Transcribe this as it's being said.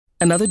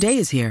Another day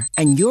is here,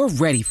 and you're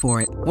ready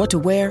for it. What to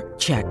wear?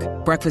 Check.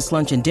 Breakfast,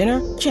 lunch, and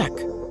dinner? Check.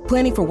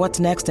 Planning for what's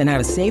next and how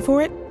to save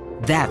for it?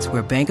 That's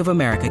where Bank of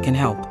America can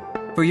help.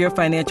 For your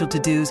financial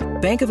to-dos,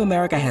 Bank of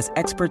America has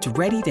experts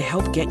ready to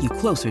help get you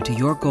closer to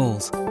your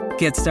goals.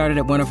 Get started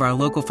at one of our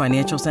local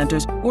financial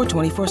centers or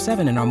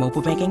 24/7 in our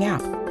mobile banking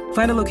app.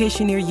 Find a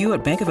location near you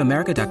at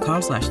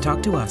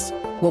bankofamerica.com/talktous.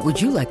 What would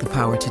you like the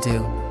power to do?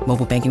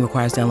 Mobile banking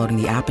requires downloading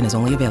the app and is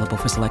only available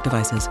for select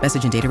devices.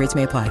 Message and data rates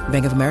may apply.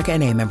 Bank of America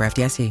N.A., member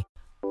FDIC.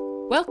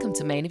 Welcome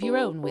to Main of Your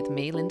Own with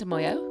me, Linda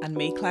Moyo. And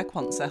me, Claire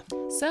Quantzer.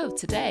 So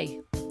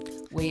today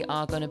we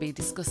are going to be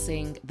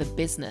discussing the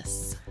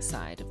business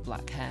side of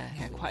black hair.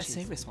 Yeah, quite a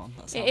serious one.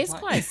 It is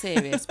quite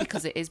serious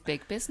because it is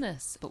big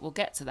business, but we'll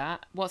get to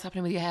that. What's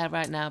happening with your hair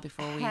right now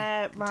before we...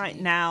 Hair right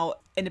now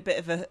in a bit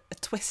of a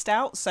twist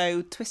out.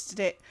 So twisted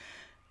it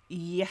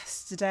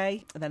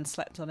yesterday and then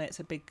slept on it.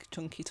 So big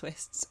chunky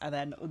twists, and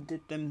then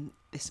undid them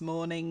this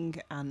morning,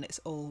 and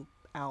it's all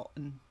out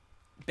and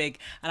big.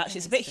 And actually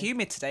it's a bit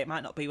humid today. It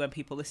might not be when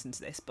people listen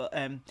to this, but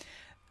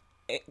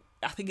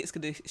I think it's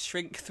going to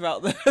shrink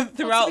throughout this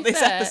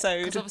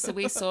episode. Because obviously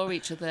we saw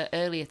each other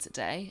earlier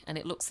today and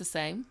it looks the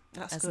same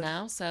as good.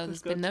 Now. So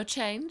there's been no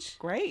change.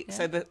 Great. Yeah.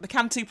 So the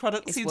Cantu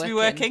product seems to be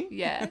working.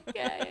 Yeah.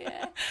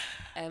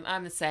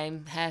 I'm the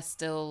same. Hair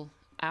still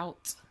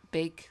out,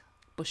 big,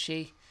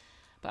 bushy,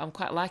 but I'm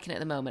quite liking it at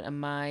the moment.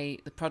 And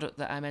the product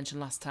that I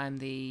mentioned last time,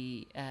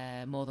 the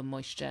More Than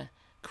Moisture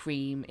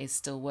cream, is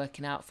still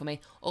working out for me.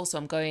 Also,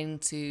 I'm going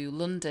to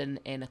London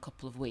in a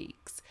couple of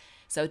weeks.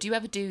 So do you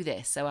ever do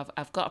this? So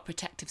I've got a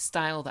protective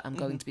style that I'm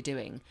going to be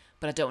doing,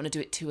 but I don't want to do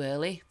it too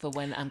early for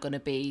when I'm going to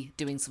be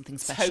doing something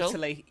special.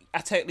 Totally. I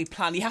totally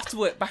plan. You have to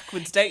work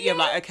backwards, don't you? I'm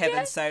like, okay,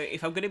 then so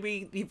if I'm going to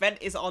be, the event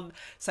is on,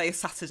 say, a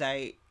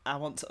Saturday, I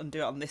want to undo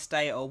it on this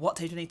day, or what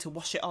day do I need to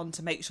wash it on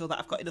to make sure that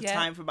I've got enough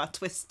time for my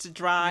twist to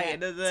dry?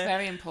 Yeah, it's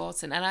very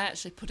important. And I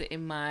actually put it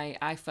in my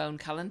iPhone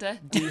calendar,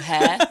 do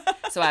hair,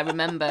 so I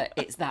remember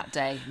it's that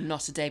day,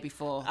 not a day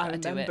before. I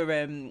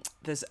remember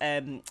there's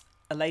a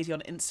lady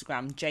on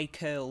Instagram, J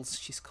Curls,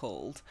 she's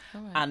called,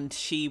 and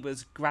she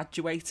was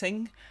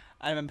graduating.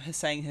 I remember her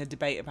saying her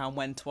debate about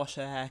when to wash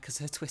her hair because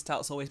her twist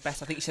out's always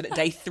best. I think she said at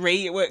day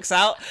 3 it works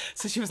out.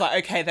 So she was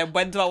like, okay, then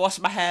when do I wash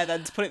my hair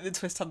then to put it in the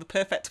twist on the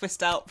perfect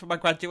twist out for my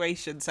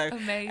graduation? So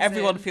amazing.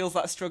 Everyone feels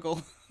that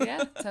struggle.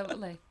 Yeah,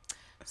 totally.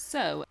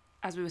 So,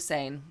 as we were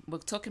saying, we're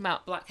talking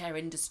about black hair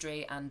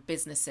industry and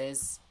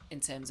businesses in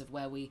terms of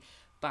where we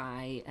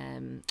buy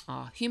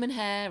our human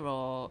hair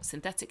or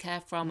synthetic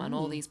hair from and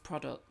all these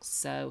products.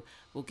 So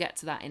we'll get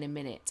to that in a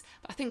minute.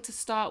 But I think to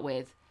start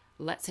with,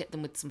 let's hit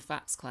them with some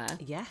facts, Claire.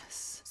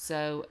 Yes.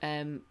 So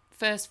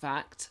first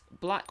fact,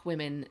 black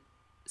women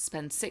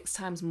spend 6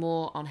 times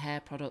more on hair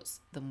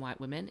products than white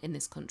women in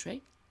this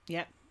country.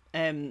 Yep.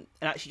 And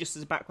actually, just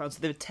as a background,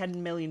 so there are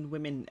 10 million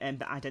women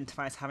that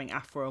identify as having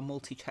afro or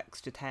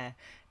multi-textured hair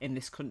in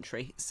this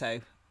country.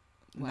 So,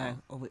 wow.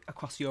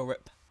 Across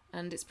Europe.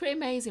 And it's pretty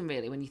amazing,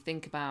 really, when you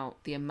think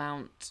about the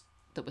amount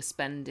that we're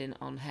spending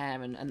on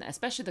hair and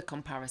especially the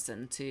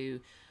comparison to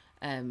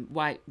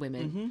white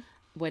women. Mm-hmm.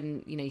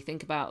 When, you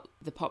think about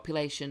the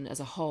population as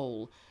a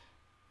whole,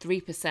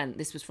 3%,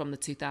 this was from the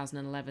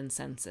 2011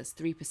 census,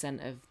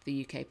 3% of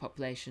the UK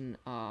population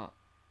are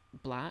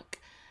black.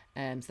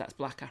 So that's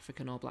black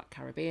African or black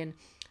Caribbean.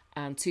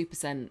 And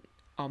 2%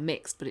 are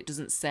mixed, but it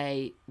doesn't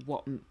say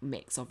what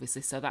mix,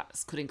 obviously. So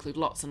that could include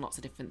lots and lots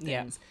of different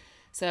things. Yeah.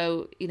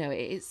 So,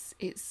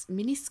 it's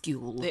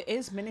minuscule. It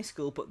is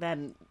minuscule, but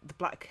then the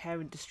black hair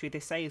industry, they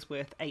say, is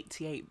worth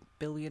 £88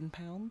 billion.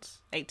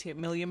 88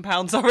 million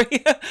pounds, sorry.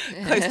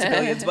 Close to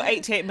billions, but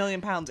 £88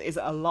 million is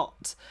a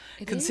lot,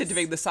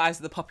 considering the size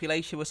of the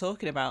population we're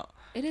talking about.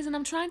 It is, and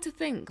I'm trying to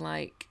think,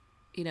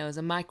 as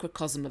a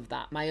microcosm of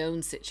that, my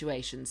own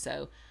situation.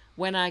 So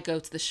when I go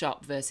to the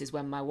shop versus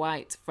when my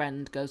white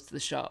friend goes to the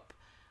shop,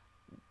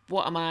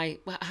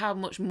 how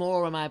much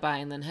more am I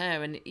buying than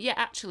her? And yeah,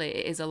 actually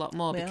it is a lot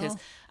more because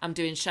I'm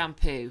doing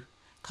shampoo,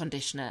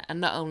 conditioner,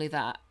 and not only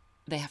that,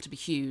 they have to be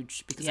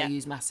huge because I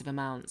use massive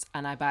amounts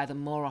and I buy them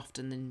more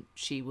often than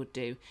she would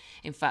do.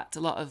 In fact, a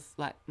lot of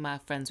my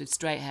friends with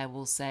straight hair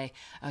will say,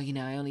 oh,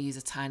 I only use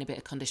a tiny bit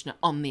of conditioner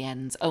on the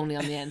ends, only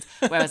on the ends.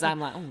 Whereas I'm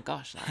like, oh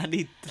gosh. I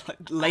need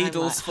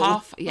ladles full.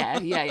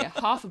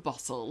 Half a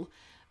bottle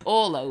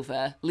all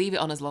over, leave it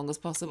on as long as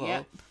possible.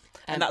 Yep.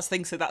 And that's the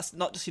thing, so that's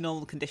not just your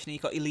normal conditioner,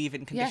 you've got your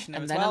leave-in conditioner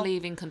as well. And then a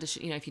leave-in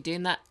conditioner, if you're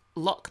doing that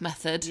lock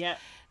method,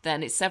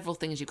 then it's several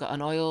things. You've got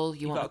an oil,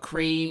 you want a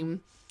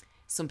cream.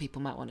 Some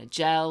people might want a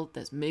gel,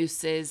 there's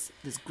mousses,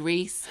 there's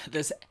grease.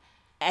 There's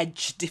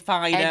edge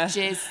definer.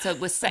 Edges, so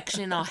we're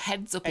sectioning our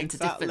heads up into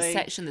different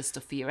sections. There's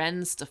stuff for your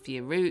ends, stuff for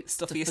your roots,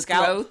 stuff for your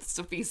scalp. Growth,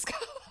 stuff for your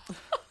scalp.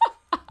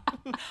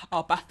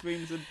 Our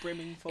bathrooms are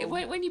brimming full.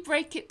 When you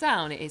break it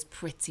down, it is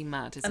pretty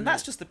mad, isn't it? And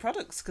that's just the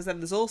products, because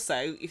then there's also,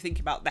 you think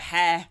about the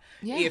hair.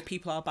 If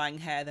people are buying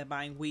hair, they're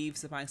buying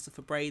weaves, they're buying stuff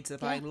for braids, they're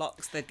buying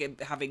locks, they're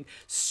having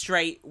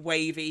straight,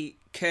 wavy,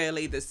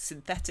 curly, there's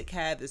synthetic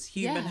hair, there's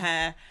human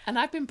hair. And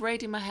I've been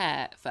braiding my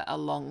hair for a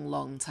long,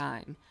 long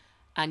time.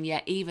 And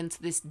yet, even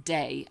to this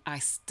day, I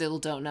still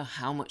don't know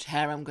how much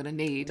hair I'm going to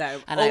need. No,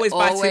 and always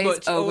I buy too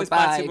much. Always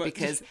buy too much.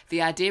 Because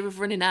the idea of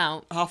running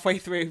out halfway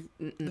through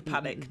the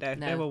panic.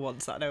 No one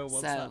wants that. No one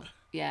wants that.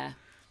 Yeah,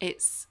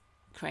 it's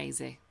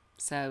crazy.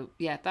 So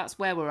yeah, that's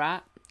where we're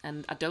at,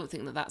 and I don't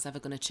think that that's ever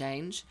going to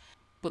change.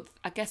 But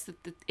I guess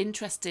the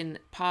interesting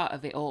part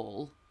of it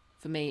all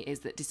for me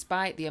is that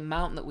despite the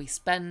amount that we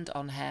spend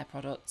on hair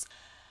products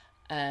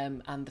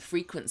and the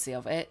frequency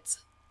of it,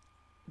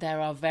 there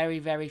are very,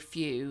 very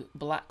few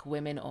black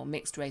women or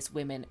mixed race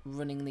women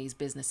running these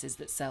businesses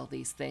that sell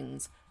these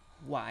things.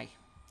 Why?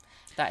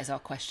 That is our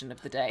question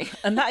of the day.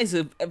 And that is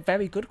a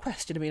very good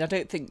question. I mean, I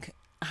don't think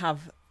I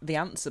have the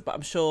answer, but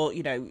I'm sure,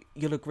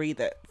 you'll agree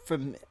that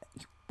from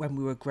when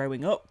we were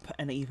growing up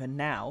and even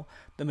now,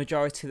 the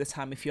majority of the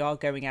time, if you are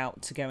going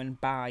out to go and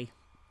buy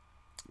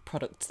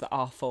products that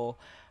are for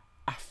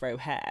afro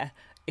hair,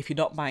 if you're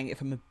not buying it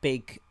from a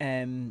big,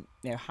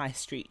 high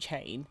street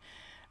chain,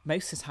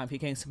 most of the time, if you're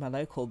going somewhere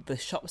local, the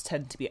shops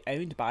tend to be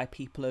owned by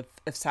people of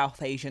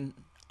South Asian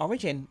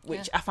origin,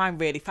 which I find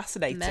really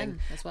fascinating. Men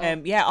as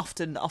well.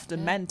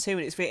 Often men too,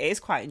 and it is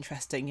quite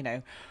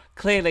interesting.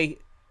 Clearly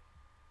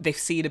they've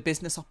seen a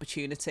business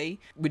opportunity.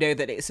 We know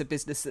that it's a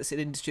business that's an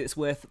industry that's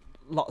worth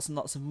lots and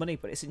lots of money,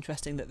 but it's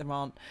interesting that there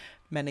aren't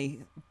many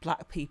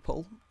black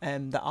people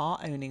that are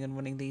owning and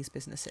running these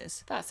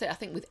businesses. That's it. I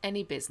think with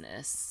any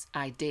business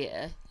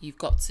idea, you've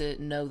got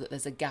to know that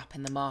there's a gap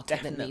in the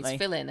market that needs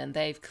filling, and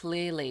they've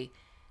clearly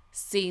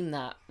seen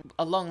that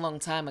a long, long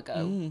time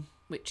ago,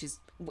 which is,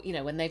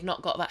 when they've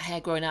not got that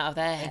hair growing out of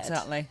their head.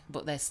 Exactly.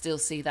 But they still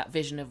see that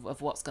vision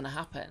of what's going to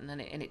happen,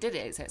 and it did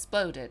it. It's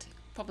exploded.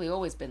 Probably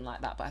always been like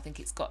that, but I think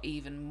it's got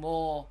even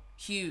more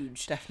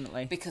huge.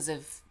 Definitely. Because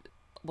of,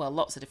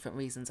 lots of different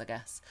reasons, I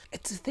guess.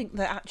 To think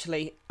that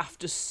actually,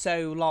 after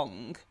so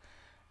long,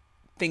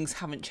 things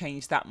haven't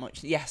changed that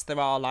much. Yes, there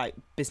are like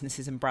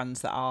businesses and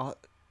brands that are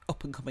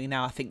up and coming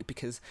now, I think,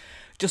 because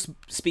just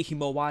speaking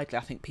more widely,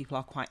 I think people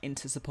are quite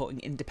into supporting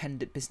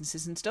independent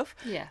businesses and stuff.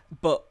 Yeah.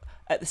 But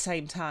at the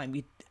same time,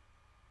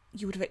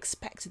 you would have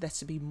expected there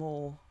to be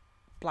more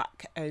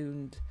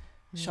black-owned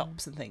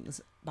shops and things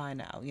by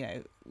now.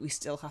 We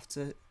still have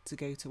to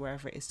go to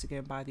wherever it is to go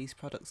and buy these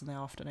products, and they're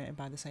often owned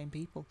by the same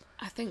people.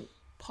 I think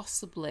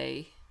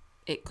possibly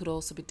it could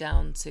also be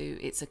down to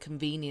it's a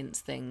convenience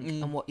thing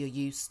and what you're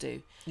used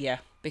to. Yeah.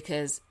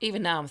 Because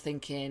even now I'm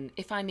thinking,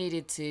 if I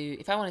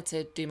wanted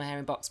to do my hair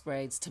in box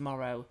braids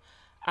tomorrow,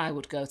 I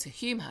would go to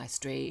Hume High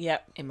Street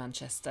in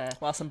Manchester.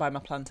 Whilst I'm buying my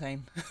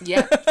plantain.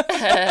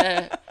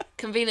 Yep.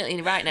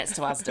 Conveniently right next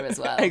to Asda as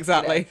well.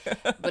 Exactly.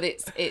 But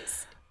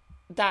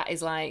that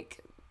is like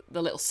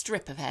the little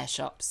strip of hair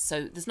shops.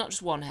 So there's not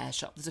just one hair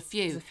shop, there's a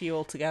few. There's a few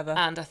altogether.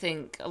 And I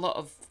think a lot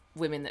of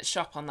women that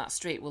shop on that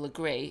street will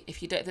agree, if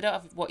they don't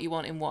have what you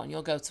want in one,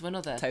 you'll go to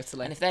another.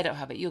 Totally. And if they don't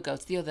have it, you'll go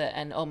to the other,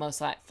 and almost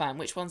like find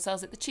which one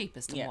sells it the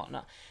cheapest and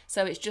whatnot.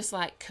 So it's just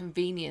like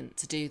convenient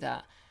to do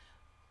that.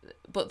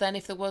 But then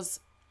if there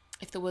was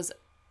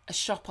a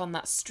shop on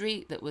that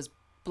street that was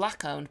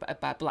black owned by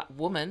a black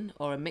woman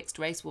or a mixed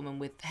race woman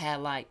with hair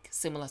like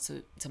similar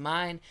to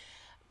mine,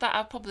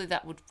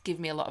 that would give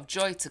me a lot of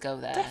joy to go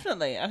there.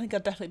 Definitely. I think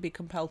I'd definitely be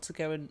compelled to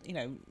go and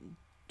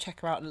check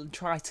her out and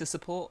try to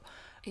support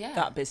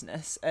that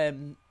business.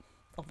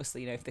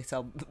 Obviously, if they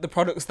sell the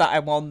products that I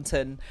want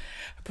and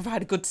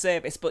provide a good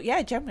service. But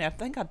yeah, generally, I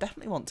think I'd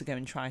definitely want to go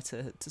and try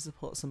to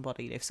support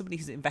somebody. If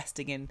somebody's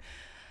investing in,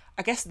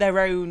 I guess, their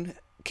own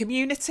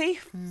community,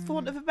 for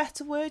want of a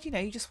better word,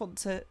 you just want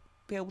to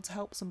be able to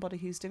help somebody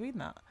who's doing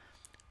that.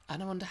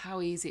 And I wonder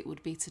how easy it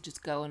would be to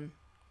just go and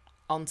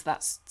onto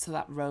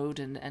that road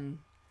and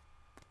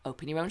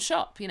open your own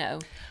shop,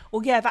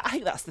 Well, yeah, I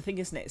think that's the thing,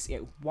 isn't it?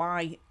 It's,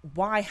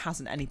 why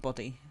hasn't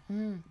anybody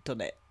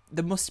done it?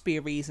 There must be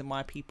a reason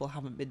why people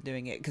haven't been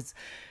doing it, because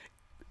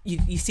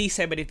you see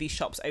so many of these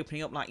shops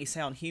opening up, like you say,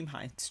 on Hume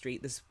High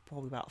Street. There's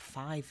probably about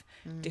 5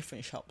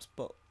 different shops,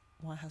 but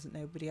why hasn't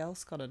nobody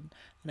else got an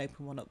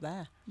open one up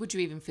there? Would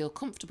you even feel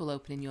comfortable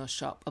opening your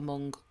shop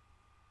among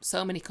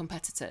so many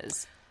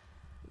competitors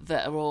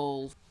that are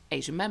all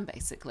Asian men,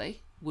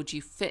 basically? Would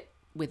you fit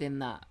within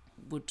that?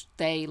 Would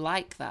they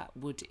like that?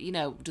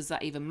 Does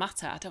that even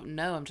matter? I don't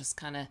know. I'm just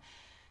kind of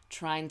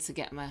trying to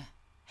get my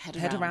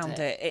head around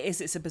it.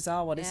 It's a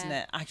bizarre one, isn't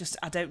it?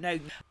 I don't know.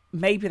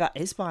 Maybe that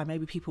is why.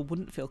 Maybe people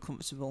wouldn't feel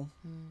comfortable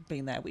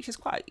being there, which is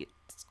quite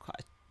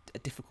a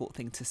difficult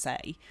thing to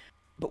say.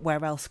 But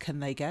where else can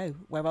they go?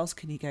 Where else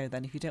can you go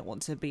then? If you don't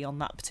want to be on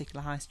that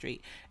particular high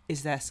street,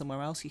 is there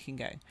somewhere else you can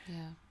go?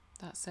 Yeah,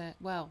 that's it.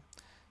 Well,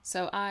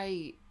 so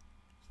I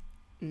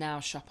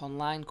now shop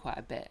online quite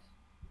a bit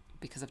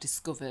because I've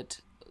discovered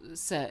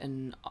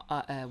certain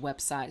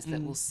websites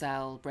that will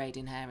sell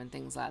braiding hair and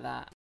things like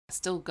that. I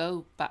still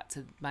go back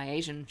to my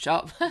Asian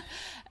shop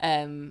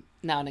now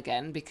and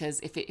again, because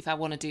if I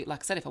want to do,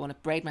 like I said, if I want to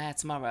braid my hair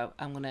tomorrow,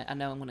 I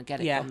know I'm gonna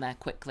get it from there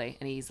quickly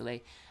and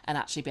easily, and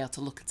actually be able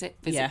to look at it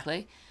physically.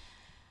 Yeah.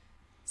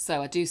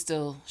 So I do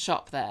still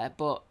shop there,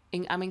 but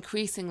I'm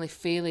increasingly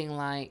feeling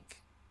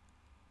like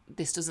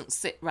this doesn't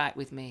sit right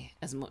with me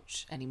as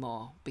much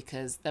anymore,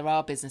 because there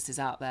are businesses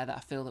out there that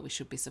I feel that we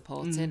should be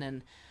supporting,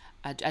 and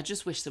I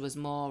just wish there was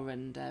more.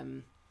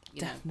 And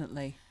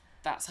Definitely.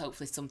 That's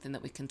hopefully something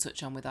that we can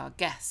touch on with our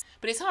guests.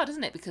 But it's hard,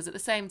 isn't it? Because at the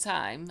same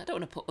time, I don't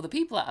want to put other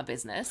people out of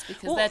business,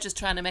 because they're just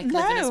trying to make a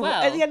living as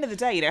well. At the end of the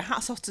day,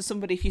 hats off to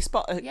somebody. If you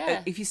spot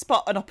if you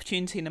spot an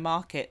opportunity in the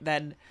market,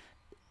 then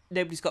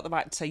nobody's got the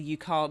right to say you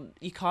can't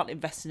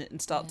invest in it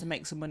and start to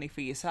make some money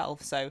for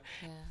yourself. So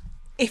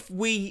if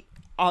we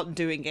aren't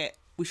doing it,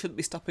 we shouldn't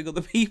be stopping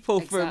other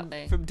people from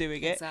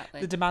doing it.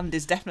 Exactly. The demand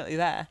is definitely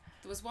there.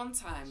 There was one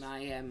time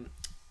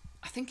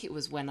I think it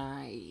was when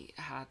I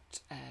had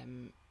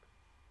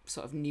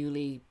sort of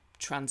newly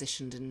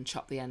transitioned and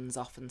chopped the ends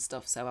off and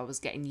stuff, so I was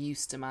getting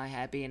used to my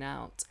hair being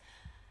out,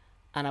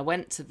 and I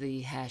went to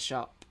the hair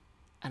shop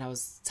and I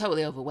was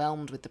totally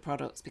overwhelmed with the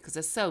products, because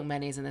there's so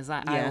many, and there's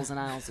like aisles and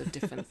aisles of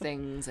different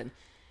things, and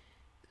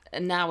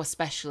now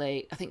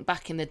especially, I think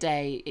back in the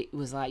day it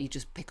was like you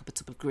just pick up a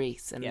tub of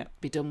grease and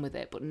be done with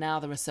it, but now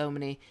there are so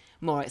many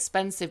more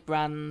expensive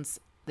brands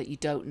that you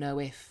don't know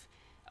if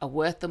are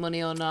worth the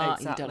money or not.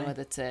 Exactly. You don't know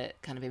whether to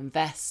kind of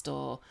invest,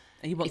 or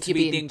and you want to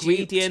read the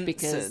ingredients,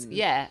 because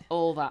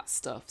all that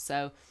stuff.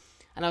 So,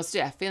 and I was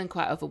feeling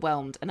quite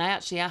overwhelmed, and I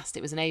actually asked,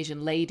 it was an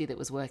Asian lady that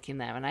was working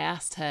there, and I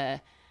asked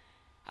her,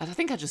 I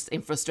think I just,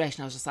 in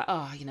frustration, I was just like,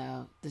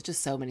 there's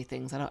just so many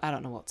things, I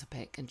don't know what to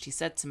pick. And she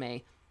said to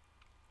me,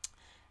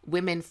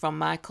 women from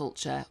my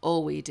culture,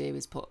 all we do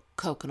is put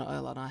coconut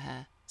oil on our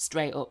hair,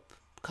 straight up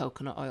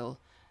coconut oil.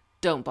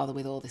 Don't bother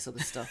with all this other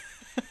stuff.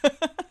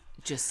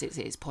 Just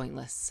it's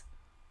pointless.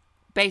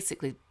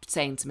 Basically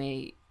saying to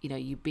me,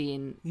 you're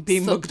being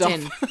mugged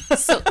off,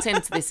 sucked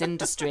into this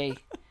industry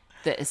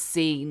that has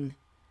seen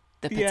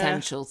the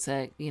potential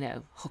to,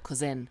 hook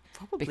us in.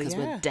 Probably, because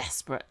we're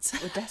desperate.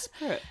 We're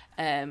desperate.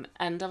 And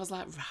I was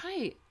like,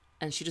 right.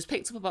 And she just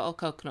picked up a bottle of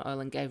coconut oil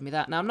and gave me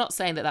that. Now, I'm not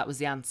saying that was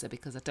the answer,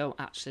 because I don't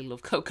actually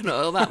love coconut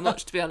oil that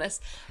much, to be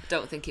honest. I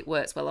don't think it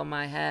works well on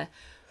my hair.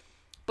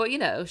 But,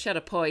 she had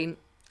a point,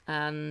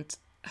 and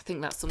I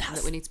think that's something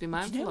that we need to be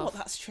mindful of. You know what?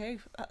 That's true.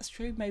 That's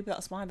true. Maybe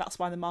that's why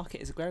the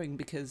market is growing,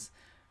 because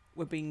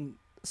we're being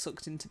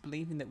sucked into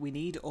believing that we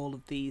need all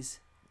of these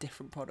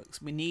different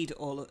products. We need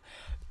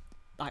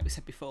like we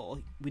said before,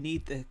 we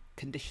need the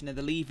conditioner,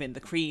 the leave-in, the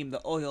cream,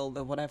 the oil,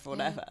 the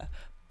whatever.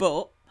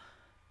 But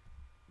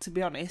to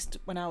be honest,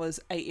 when I was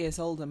 8 years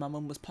old and my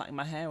mum was plaiting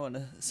my hair on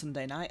a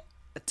Sunday night,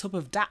 a tub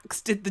of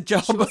Dax did the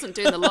job. She wasn't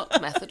doing the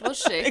lock method, was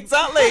she?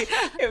 Exactly.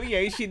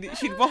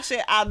 She'd wash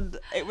it, and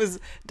it was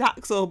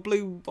Dax or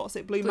Blue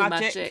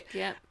Magic.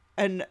 Yeah.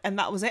 And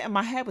that was it. And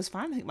my hair was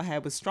fine. I think my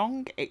hair was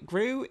strong. It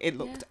grew. It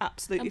looked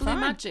absolutely fine. And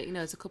Blue Magic,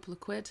 it's a couple of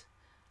quid.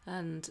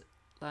 And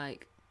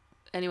like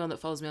anyone that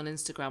follows me on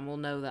Instagram will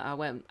know that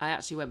I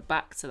actually went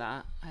back to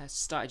that. I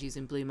started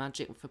using Blue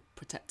Magic for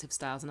protective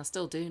styles, and I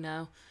still do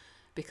now,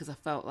 because I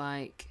felt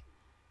like,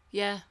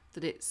 that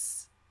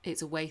it's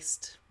a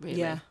waste, really.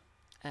 Yeah.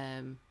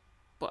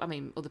 But I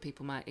mean, other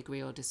people might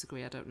agree or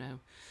disagree, I don't know.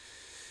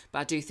 But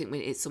I do think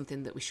it's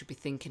something that we should be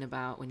thinking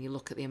about when you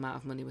look at the amount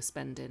of money we're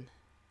spending.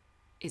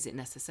 Is it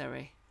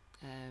necessary?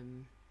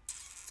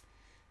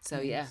 So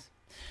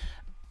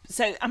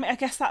I mean, I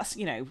guess that's,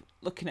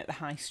 looking at the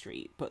high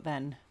street, but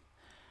then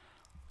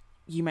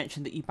you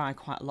mentioned that you buy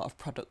quite a lot of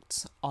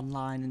products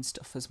online and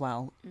stuff as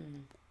well.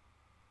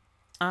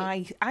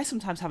 I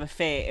sometimes have a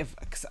fear of,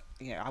 because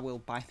I will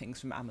buy things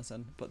from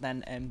Amazon, but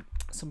then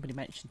somebody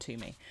mentioned to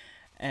me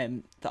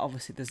that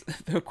obviously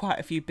there are quite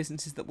a few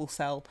businesses that will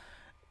sell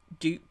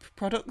dupe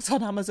products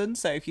on Amazon.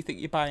 So if you think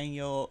you're buying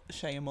your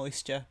Shea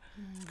Moisture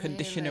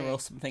conditioner or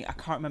something, I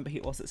can't remember who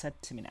it was that said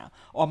to me now,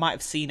 or I might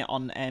have seen it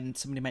on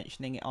somebody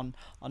mentioning it on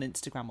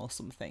Instagram or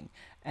something,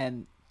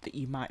 that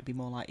you might be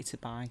more likely to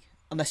buy,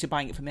 unless you're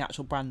buying it from the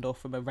actual brand or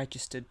from a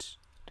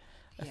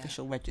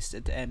official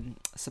registered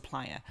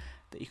supplier,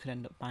 that you could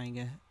end up buying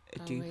a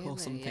dupe or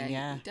something.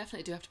 Yeah, you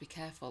definitely do have to be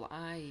careful.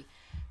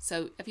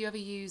 So have you ever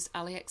used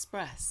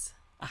AliExpress?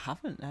 I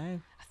haven't,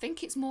 no. I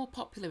think it's more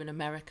popular in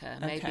America.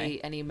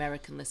 Maybe any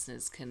American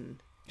listeners can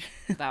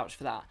vouch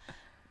for that.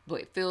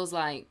 But it feels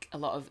like a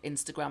lot of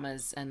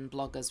Instagrammers and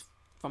bloggers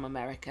from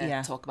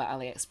America talk about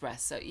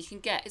AliExpress. So you can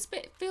get,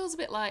 it feels a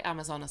bit like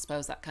Amazon, I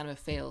suppose, that kind of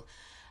a feel.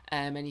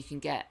 And you can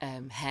get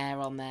hair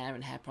on there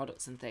and hair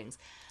products and things.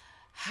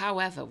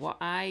 However,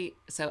 I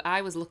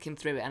was looking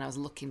through it, and I was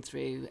looking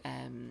through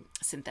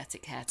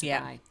synthetic hair to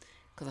buy,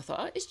 because I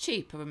thought, it's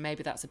cheaper and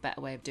maybe that's a better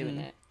way of doing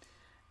it.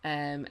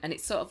 And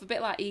it's sort of a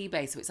bit like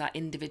eBay, so it's like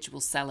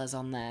individual sellers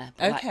on there.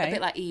 A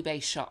bit like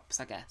eBay shops,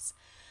 I guess.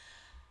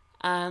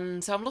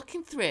 And so I'm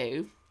looking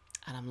through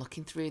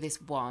this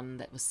one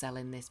that was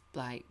selling this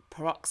like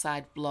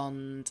peroxide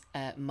blonde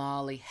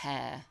Marley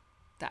hair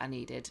that I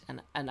needed,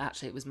 and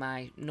actually it was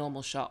my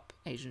normal shop,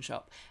 Asian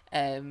shop.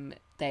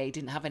 They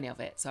didn't have any of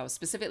it, so I was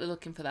specifically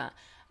looking for that.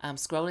 I'm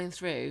scrolling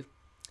through,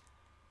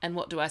 and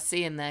what do I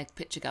see in their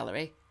picture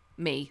gallery?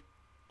 Me.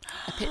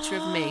 A picture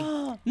of me.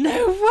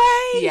 No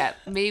way! Yeah,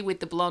 me with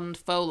the blonde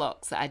faux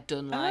locks that I'd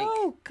done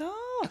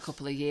a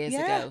couple of years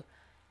ago.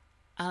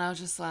 And I was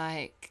just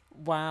like,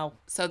 wow.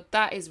 So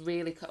that is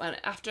really cool. And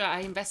after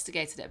I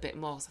investigated it a bit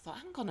more, so I thought,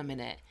 hang on a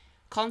minute,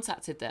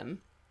 contacted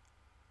them,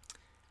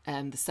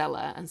 the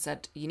seller, and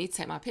said, you need to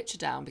take my picture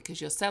down because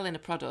you're selling a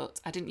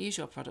product. I didn't use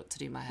your product to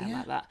do my hair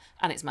like that,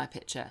 and it's my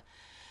picture.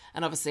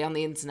 And obviously on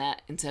the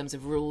internet, in terms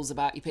of rules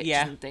about your pictures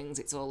and things,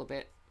 it's all a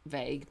bit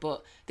vague,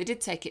 but they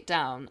did take it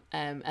down.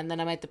 And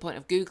then I made the point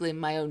of Googling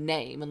my own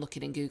name and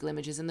looking in Google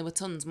Images, and there were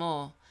tons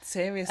more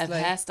Seriously? of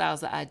hairstyles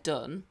that I'd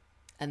done,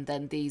 and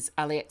then these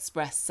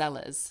AliExpress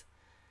sellers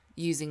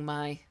using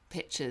my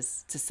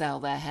pictures to sell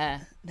their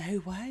hair. No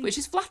way. Which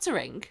is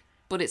flattering,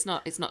 but it's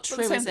not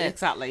true, is it?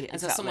 Exactly. And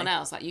so someone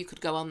else, like, you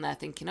could go on there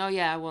thinking, oh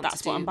yeah, I want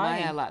to do my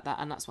hair like that,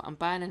 and that's what I'm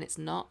buying, and it's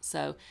not.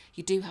 So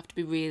you do have to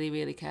be really,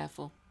 really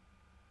careful.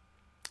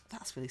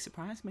 That's really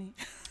surprised me.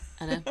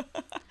 I know.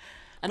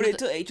 But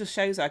it just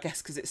shows, I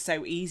guess, because it's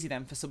so easy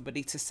then for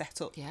somebody to set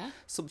up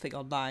something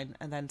online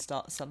and then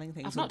start selling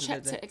things. I've not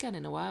checked it again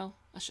in a while.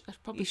 I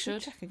probably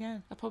should check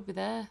again. I'll probably be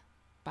there.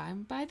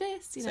 Buy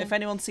this. You know. So if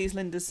anyone sees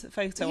Linda's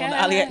photo on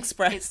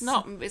AliExpress, it's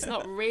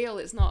not real.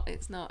 It's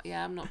not.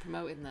 Yeah, I'm not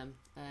promoting them.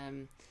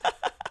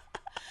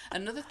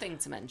 Another thing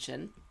to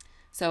mention.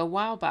 So a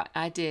while back,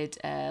 I did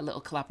a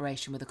little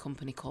collaboration with a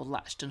company called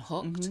Latched and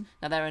Hooked. Mm-hmm.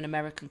 Now they're an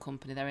American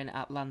company. They're in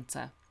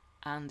Atlanta,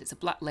 and it's a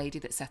black lady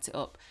that set it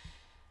up.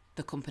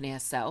 The company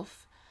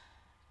herself.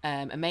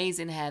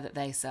 Amazing hair that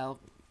they sell,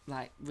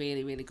 like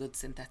really, really good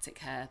synthetic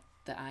hair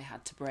that I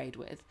had to braid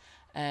with.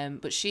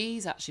 But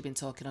she's actually been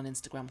talking on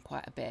Instagram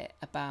quite a bit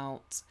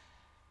about,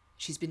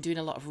 she's been doing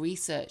a lot of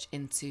research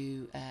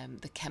into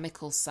the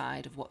chemical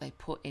side of what they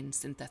put in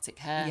synthetic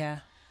hair. Yeah.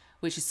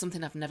 Which is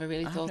something I've never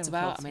really thought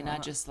about. I mean, I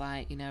just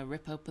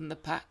rip open the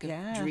pack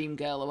of Dream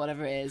Girl or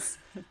whatever it is.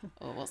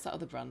 Or what's that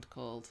other brand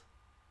called?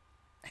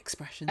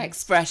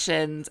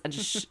 Expressions, and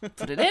just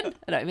put it in.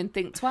 I don't even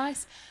think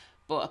twice.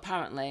 But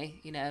apparently,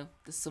 there's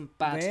some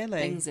bad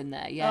things in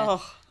there. Yeah.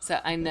 Oh. So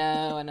I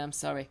know, and I'm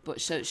sorry. But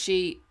so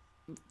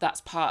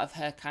that's part of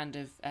her kind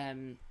of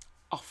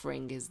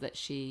offering, is that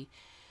she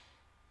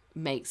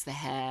makes the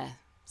hair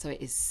so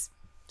it is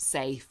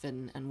safe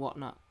and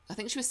whatnot. I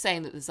think she was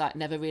saying that there's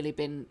never really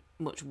been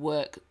much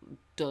work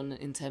done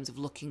in terms of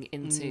looking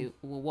into,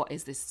 well, what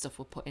is this stuff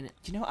we're putting it?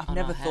 Do you know what? I've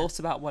never thought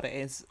about what it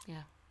is.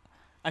 Yeah.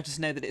 I just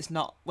know that it's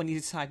not, when you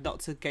decide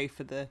not to go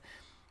for the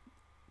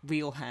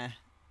real hair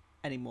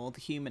anymore, the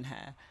human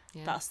hair,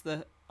 that's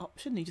the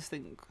option. You just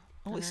think,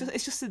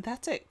 it's just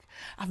synthetic.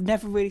 I've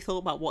never really thought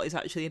about what is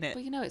actually in it.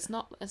 But it's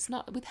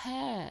not with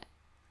hair.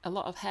 A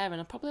lot of hair,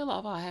 and probably a lot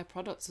of our hair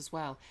products as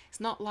well.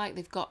 It's not like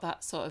they've got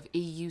that sort of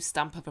EU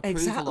stamp of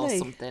approval or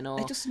something, or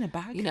they're just in a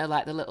bag.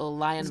 Like the little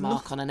lion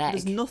mark on an egg.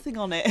 There's nothing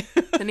on it.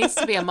 There needs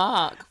to be a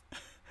mark.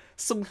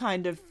 Some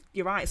kind of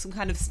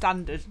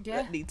standard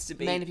that needs to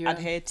be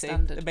adhered to.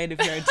 Standard. The main of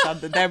your own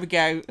standard. There we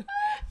go.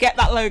 Get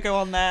that logo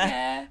on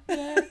there.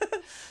 Yeah.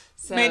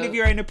 So, main of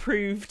your own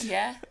approved.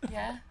 Yeah.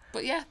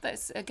 But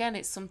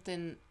it's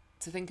something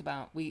to think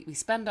about. We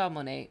spend our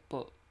money,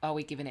 but are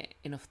we giving it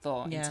enough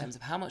thought in terms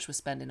of how much we're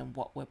spending and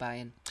what we're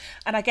buying?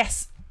 And I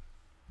guess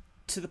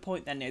to the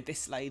point then,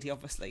 this lady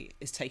obviously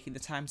is taking the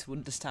time to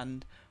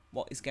understand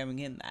what is going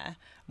in there,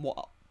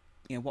 what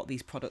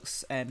these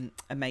products are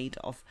made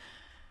of.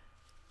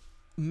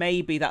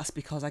 Maybe that's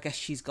because I guess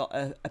she's got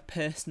a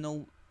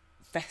personal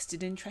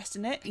vested interest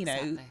in it.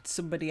 Exactly.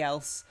 Somebody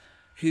else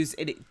who's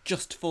in it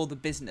just for the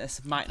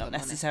business might not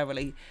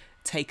necessarily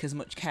take as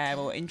much care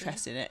or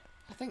interest in it.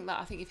 I think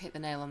you've hit the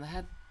nail on the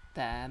head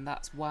there, and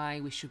that's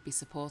why we should be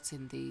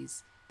supporting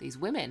these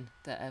women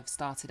that have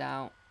started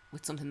out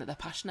with something that they're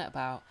passionate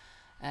about.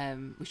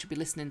 We should be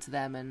listening to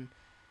them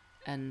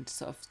and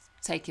sort of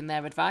taking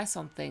their advice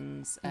on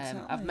things.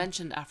 Exactly. I've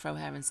mentioned Afro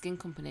Hair and Skin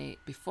Company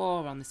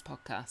before on this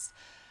podcast.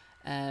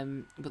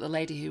 But the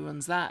lady who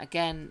runs that,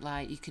 again,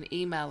 you can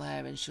email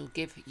her and she'll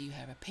give you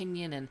her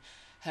opinion and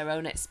her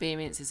own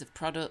experiences of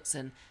products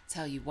and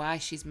tell you why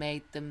she's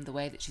made them the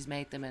way that she's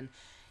made them. And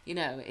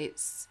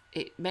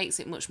it makes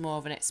it much more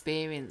of an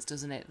experience,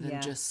 doesn't it,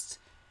 than just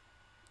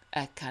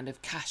a kind of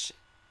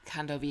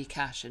hand over your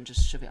cash and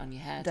just shove it on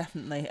your head.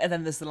 Definitely. And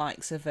then there's the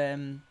likes of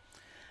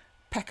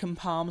Peckham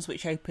Palms,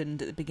 which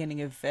opened at the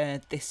beginning of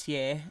this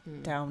year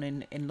down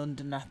in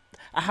London.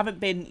 I haven't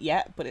been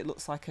yet, but it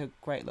looks like a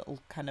great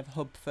little kind of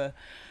hub for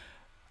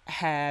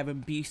hair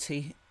and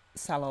beauty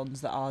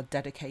salons that are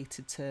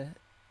dedicated to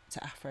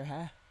Afro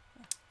hair.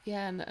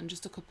 Yeah, and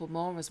just a couple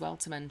more as well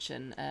to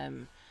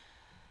mention.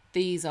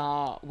 These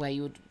are where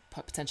you would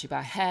potentially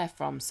buy hair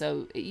from.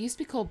 So it used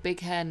to be called Big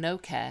Hair No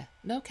Care.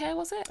 No Care,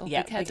 was it? Or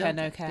yeah, Big Hair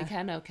No Care. Big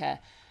Hair No Care.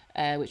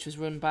 Which was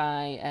run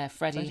by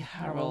Freddie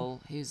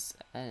Harrell, who's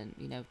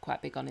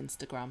quite big on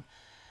Instagram.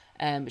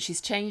 But she's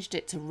changed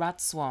it to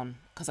Rad Swan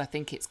because I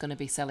think it's going to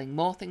be selling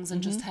more things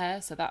than just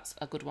hair, so that's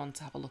a good one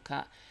to have a look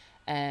at.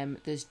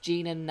 There's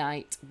Gina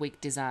Knight Wig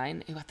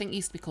Design, who I think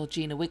used to be called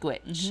Gina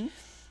Wigwitch.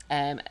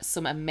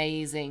 Some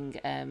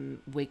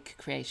amazing wig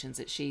creations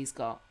that she's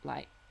got,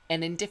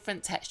 and in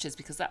different textures,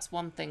 because that's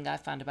one thing I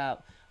found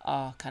about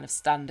our kind of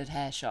standard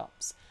hair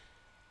shops.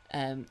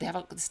 They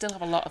still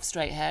have a lot of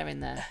straight hair in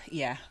there.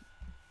 Yeah.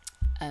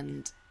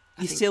 And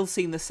You're still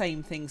seeing the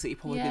same things that you've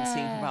probably been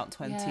seeing for about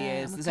 20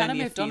 years. And we've There's kind of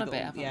only moved a few on a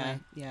bit,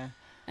 haven't we? Yeah.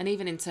 And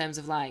even in terms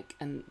of like,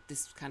 and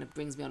this kind of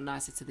brings me on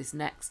nicely to this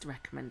next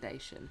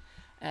recommendation,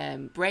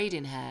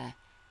 braiding hair.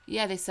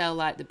 Yeah, they sell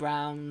like the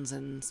browns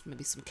and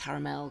maybe some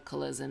caramel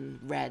colours and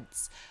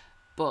reds.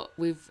 But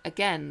we're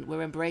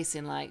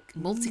embracing like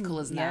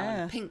multicolours now,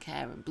 and pink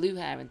hair and blue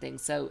hair and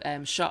things. So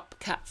shop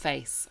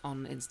Catface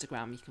on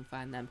Instagram, you can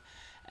find them.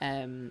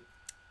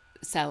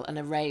 Sell an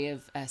array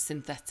of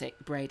synthetic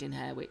braiding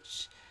hair,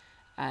 which,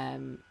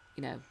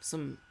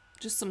 some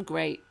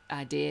great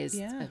ideas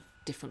of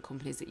different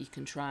companies that you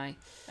can try.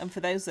 And for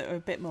those that are a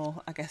bit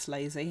more, I guess,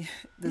 lazy,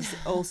 there's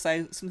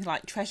also something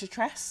like Treasure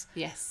Tress.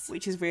 Yes.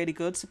 Which is really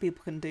good, so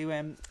people can do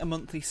a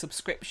monthly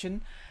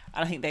subscription.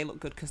 And I think they look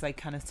good because they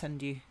kind of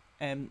send you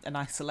a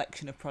nice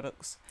selection of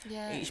products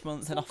each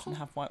month, and often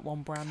have like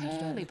one brand.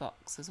 Curly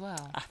Box as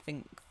well. I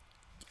think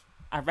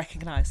I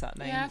recognise that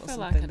name. Yeah, I feel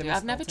like I do.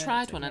 I've never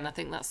tried one, and I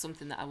think that's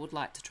something that I would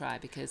like to try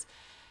because,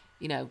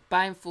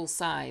 buying full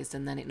sized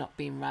and then it not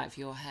being right for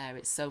your hair,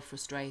 it's so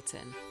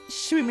frustrating.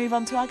 Should we move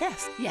on to our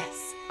guest?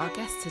 Yes. Our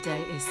guest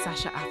today is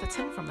Sasha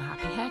Atherton from The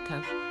Happy Hair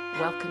Co.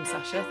 Welcome,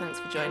 Sasha. Thanks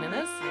for joining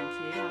us. Thank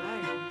you.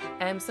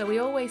 Hello. So we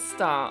always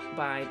start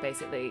by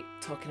basically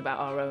talking about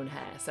our own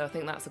hair. So I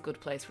think that's a good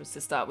place for us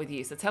to start with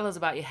you. So tell us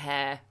about your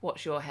hair.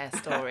 What's your hair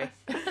story?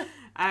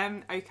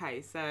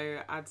 Okay,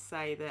 so I'd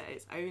say that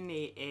it's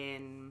only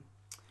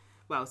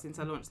since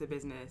I launched the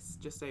business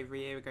just over a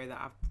year ago that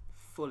I've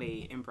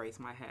fully embraced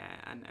my hair,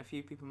 and a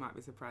few people might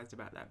be surprised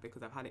about that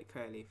because I've had it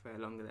curly for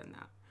longer than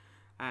that.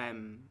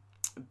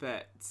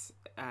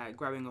 But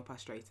growing up, I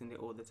straightened it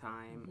all the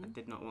time. I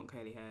did not want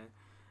curly hair,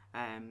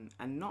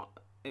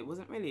 it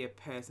wasn't really a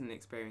personal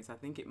experience. I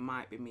think it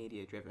might be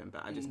media driven,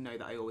 but I just know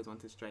that I always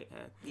wanted straight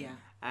hair. Yeah.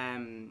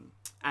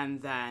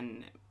 And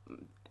then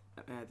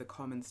the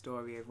common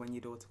story of when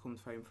your daughter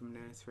comes home from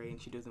nursery and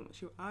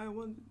I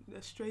want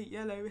a straight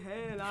yellow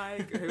hair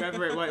like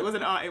whoever it was.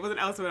 It wasn't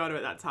Elsa Ronaldo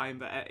at that time,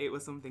 but it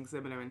was something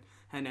similar, and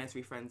her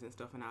nursery friends and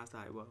stuff. And I was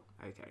like, well,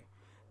 okay,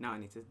 now I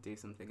need to do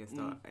something and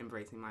start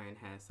embracing my own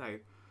hair. So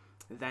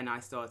then I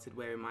started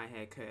wearing my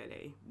hair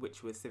curly,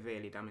 which was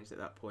severely damaged at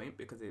that point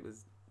because it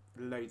was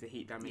loads of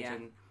heat damage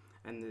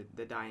and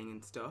the dyeing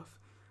and stuff.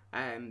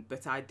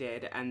 But I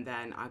did, and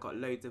then I got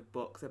loads of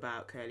books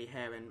about curly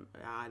hair and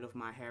I love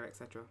my hair,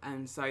 etc.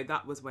 And so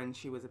that was when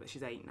she's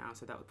 8 now,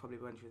 so that was probably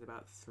when she was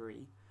about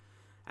 3.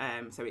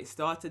 So it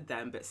started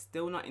then, but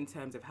still not in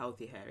terms of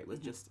healthy hair. It was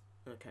just,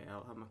 okay,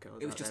 I'll have my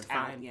curls. It was just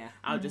fine.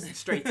 I'll just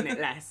straighten it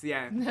less,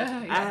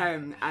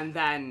 And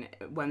then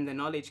when the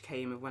knowledge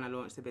came of when I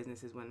launched the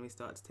business is when we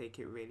started to take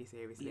it really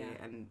seriously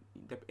and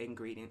the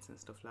ingredients and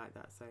stuff like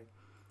that. So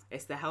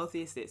it's the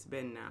healthiest it's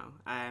been now.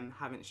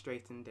 Haven't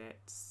straightened it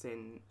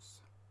since.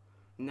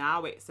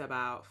 Now it's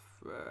about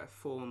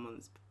 4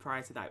 months.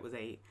 Prior to that it was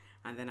 8.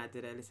 And then I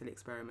did a little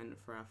experiment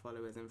for our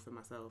followers and for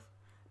myself.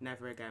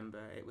 Never again,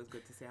 but it was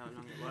good to see how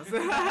long it was.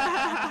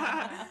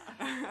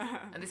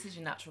 And this is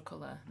your natural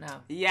colour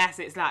now? Yes,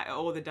 it's like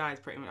all the dyes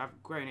pretty much.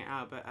 I've grown it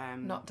out, but...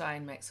 Not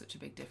dyeing makes such a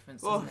big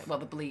difference, doesn't it? Well,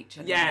 the bleach.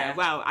 Yeah,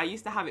 well, I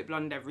used to have it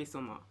blonde every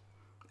summer.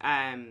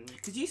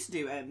 Because you used to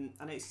do,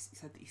 I know you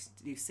said that you used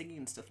to do singing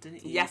and stuff,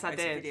 didn't you? Yes, I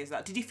did. Videos of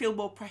that. Did you feel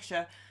more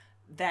pressure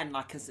then,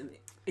 like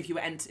if you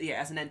were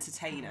as an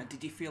entertainer?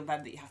 Did you feel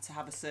then that you had to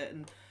have a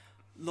certain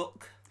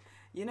look?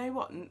 You know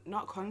what?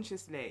 Not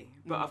consciously,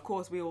 but of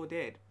course we all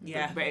did.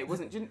 Yeah. But it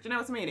wasn't. Do you know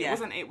what I mean? Yeah.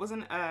 It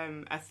wasn't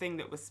a thing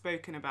that was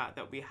spoken about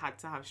that we had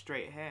to have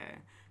straight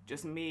hair.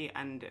 Just me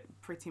and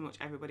pretty much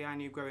everybody I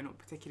knew growing up,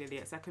 particularly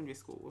at secondary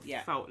school,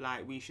 felt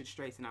like we should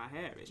straighten our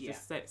hair.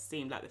 It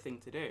seemed like the thing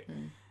to do.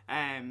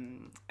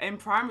 In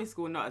primary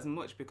school, not as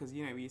much because,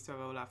 we used to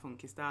have all our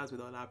funky styles with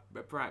all our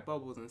bright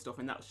bubbles and stuff,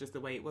 and that was just the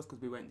way it was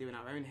because we weren't doing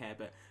our own hair.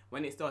 But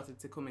when it started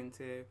to come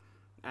into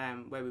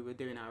where we were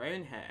doing our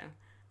own hair,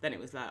 then it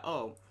was like,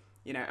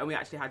 and we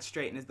actually had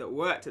straighteners that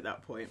worked at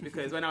that point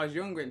because when I was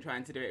younger and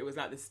trying to do it, it was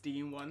like the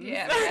steam ones.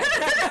 Yeah.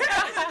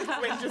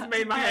 Which just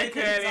made my hair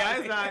curly. I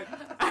was like...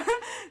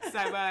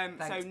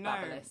 Thanks, so no.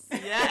 Fabulous.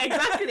 Yeah,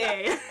 exactly.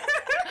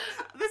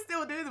 They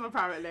still do them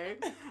apparently.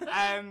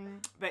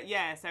 But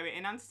yeah, so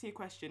in answer to your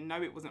question,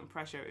 no, it wasn't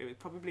pressure. It was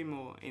probably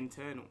more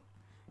internal.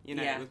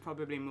 It was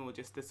probably more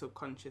just the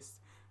subconscious,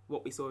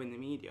 what we saw in the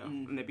media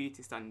and the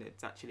beauty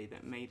standards actually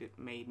that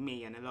made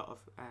me and a lot of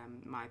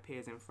my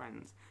peers and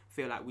friends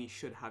feel like we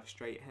should have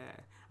straight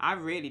hair. I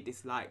really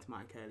disliked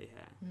my curly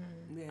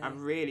hair. I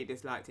really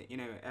disliked it.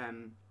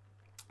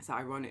 It's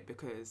ironic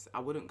because I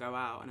wouldn't go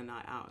out on a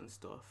night out and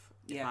stuff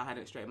if I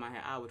hadn't straightened my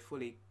hair. I would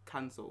fully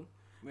cancel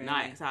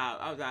nights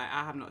out. I was like,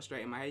 I have not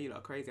straightened my hair. You lot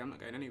are crazy. I'm not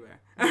going anywhere.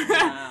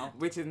 Wow.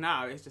 Which is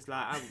now, it's just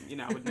like,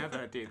 I would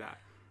never do that.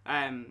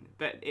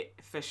 But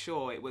for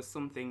sure, it was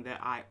something that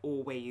I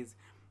always,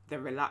 the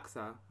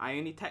relaxer, I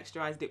only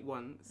texturized it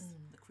once.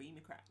 The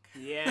creamy crack.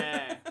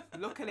 Yeah.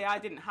 Luckily, I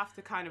didn't have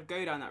to kind of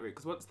go down that route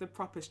because once the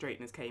proper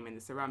straighteners came in,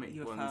 the ceramic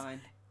ones,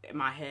 fine.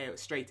 My hair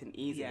straightened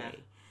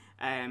easily.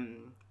 Yeah.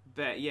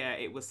 But yeah,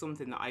 it was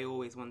something that I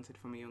always wanted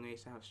from a young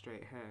age to have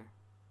straight hair.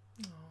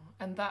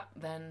 And that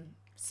then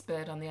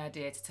spurred on the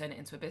idea to turn it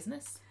into a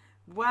business?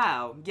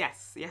 Well,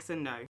 yes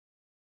and no.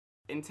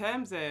 In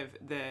terms of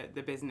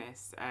the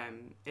business,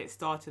 it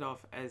started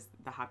off as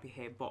the Happy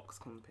Hair Box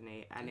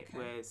Company, and it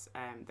was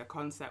the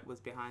concept was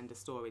behind a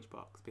storage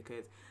box,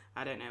 because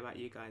I don't know about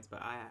you guys,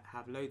 but I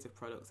have loads of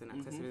products and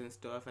accessories and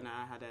stuff, and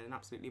I had an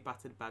absolutely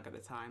battered bag at the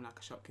time, like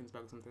a Shopkins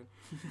bag or something,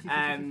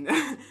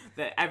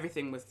 that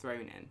everything was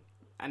thrown in.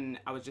 And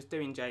I was just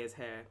doing Jaya's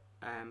hair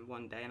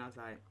one day, and I was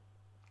like,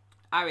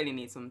 I really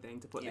need something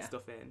to put this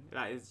stuff in.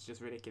 Like, it's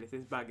just ridiculous.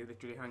 This bag is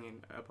literally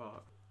hanging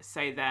apart.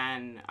 So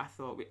then I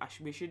thought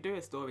we should do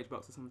a storage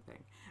box or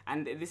something.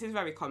 And this is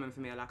very common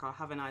for me. Like, I'll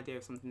have an idea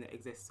of something that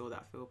exists or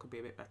that I feel could be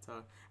a bit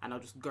better, and I'll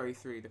just go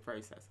through the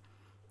process.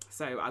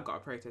 So I got a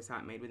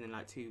prototype made within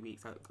like 2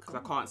 weeks, because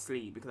I can't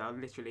sleep, because I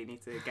literally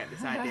need to get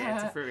this idea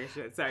to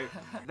fruition. So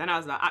then I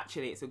was like,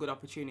 actually, it's a good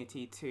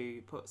opportunity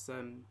to put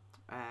some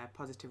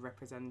positive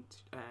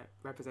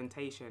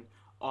representation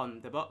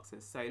on the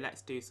boxes. So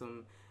let's do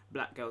some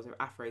black girls with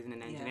afros in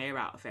an engineer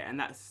outfit, and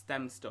that's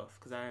STEM stuff,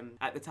 because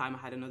at the time I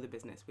had another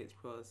business which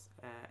was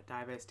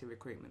diversity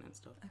recruitment and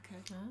stuff.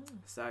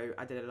 So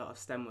I did a lot of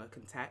STEM work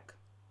and tech.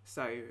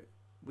 So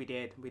we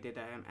did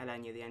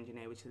Elenia the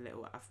engineer, which is a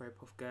little afro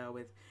puff girl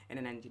in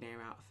an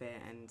engineer outfit,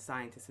 and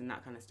scientists and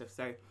that kind of stuff.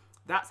 So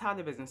that's how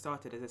the business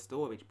started, as a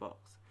storage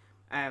box.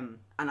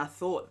 And I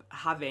thought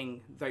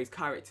having those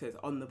characters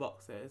on the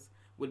boxes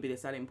would be the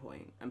selling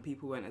point, and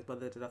people weren't as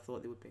bothered as I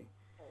thought they would be.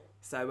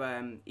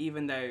 So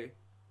even though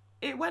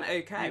it went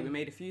okay, we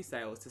made a few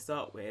sales to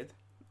start with,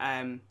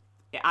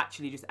 it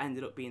actually just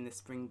ended up being the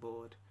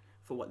springboard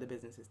for what the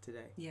business is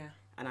today. Yeah.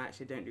 And I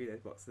actually don't do those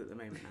boxes at the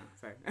moment now.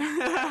 So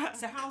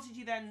So how did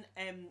you then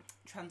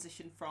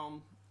transition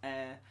from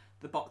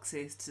the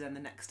boxes to then the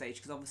next stage?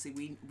 Because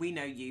obviously we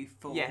know you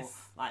for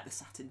like the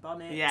satin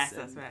bonnets,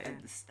 that's right,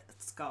 and the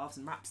scarves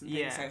and wraps and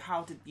things. So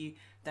how did you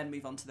then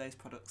move on to those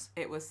products?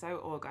 It was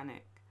so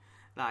organic.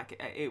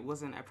 Like, it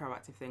wasn't a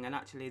proactive thing, and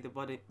actually the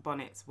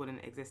bonnets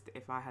wouldn't exist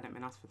if I hadn't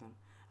been asked for them.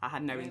 I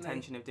had no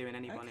intention of doing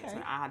any bonnets.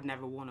 I had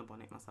never worn a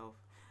bonnet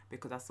myself,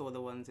 because I saw the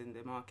ones in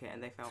the market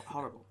and they felt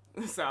horrible.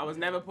 So I was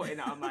never putting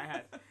that on my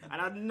head, and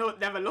I'm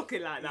never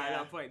looking like that at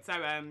that point. So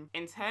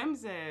in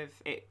terms of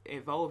it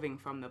evolving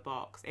from the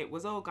box, it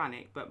was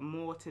organic, but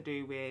more to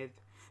do with,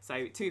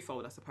 so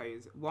twofold, I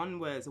suppose. One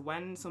was,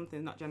 when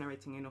something's not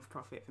generating enough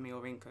profit for me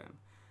or income,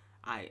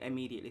 I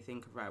immediately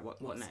think of, right,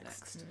 what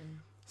next?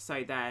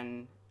 So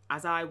then,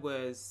 as I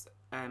was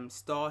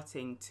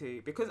starting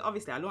to, because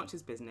obviously I launched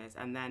this business,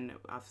 and then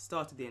I've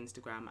started the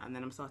Instagram, and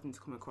then I'm starting to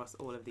come across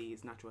all of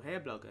these natural hair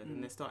bloggers,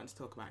 and they're starting to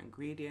talk about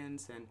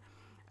ingredients and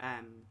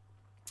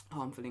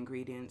harmful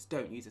ingredients.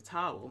 Don't use a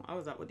towel. I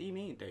was like, what do you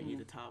mean don't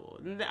use a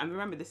towel? And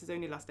remember, this is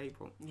only last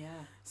April.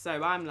 Yeah.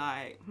 So I'm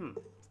like,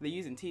 they're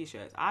using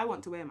t-shirts. I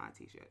want to wear my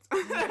t-shirts.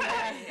 Okay,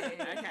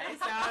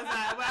 so I was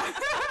like, well,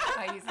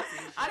 I use a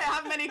t-shirt. I don't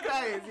have many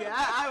clothes. Yeah,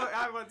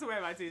 I want to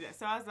wear my t-shirt.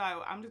 So I was like,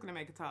 well, I'm just gonna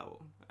make a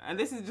towel, and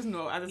this is just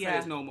normal. As I said,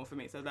 it's normal for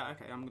me. So I was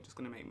like, okay, I'm just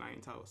gonna make my own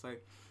towel. So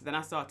then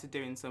I started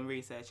doing some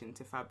research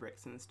into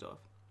fabrics and stuff.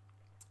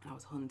 I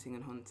was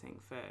hunting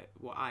for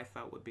what I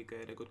felt would be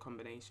a good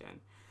combination.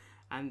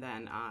 And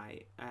then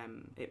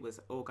it was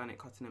organic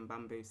cotton and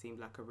bamboo seemed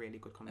like a really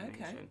good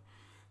combination. Okay.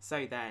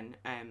 So then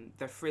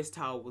the frizz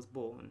towel was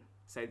born.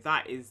 So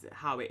that is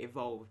how it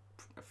evolved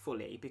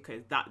fully,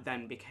 because that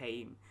then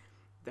became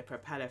the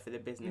propeller for the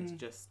business,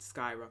 just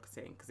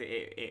skyrocketing, because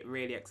it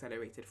really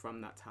accelerated from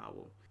that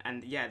towel.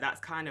 And yeah, that's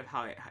kind of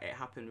how it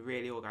happened,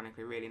 really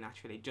organically, really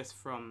naturally, just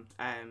from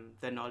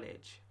the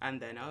knowledge. And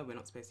then, we're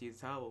not supposed to use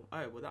a towel.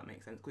 Oh, well, that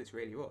makes sense, because it's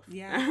really rough.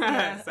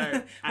 Yeah.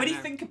 So when you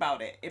think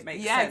about it, it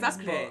makes sense.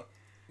 Exactly. But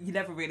you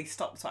never really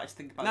stop to actually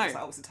think about it. It's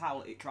like, it's a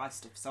towel, it dries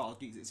stuff, so I'll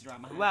use it to dry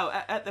my hair. Well,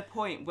 at the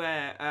point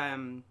where,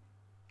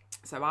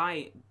 so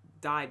I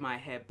dyed my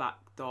hair back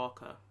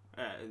darker,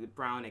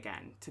 brown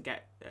again, to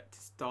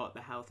start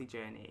the healthy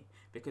journey,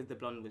 because the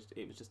blonde was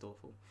just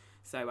awful.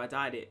 So I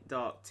dyed it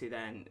dark to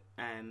then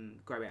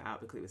grow it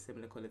out, because it was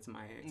similar colour to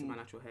my hair, to my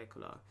natural hair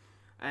colour.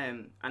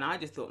 And I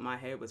just thought my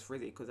hair was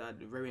frizzy because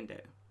I'd ruined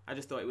it. I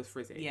just thought it was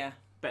frizzy. Yeah.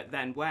 But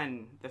then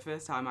when the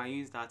first time I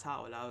used that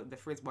towel, the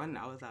frizz went,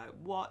 I was like,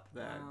 what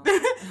the?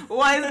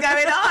 What is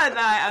going on?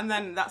 And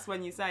then that's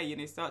when you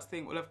say, start to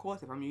think, well, of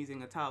course, if I'm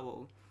using a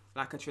towel,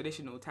 like a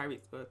traditional terry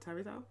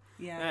towel,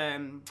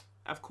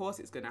 of course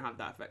it's going to have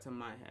that effect on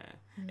my hair.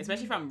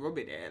 Especially if I'm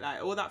rubbing it.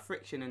 Like, all that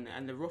friction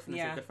and the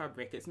roughness of the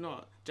fabric, it's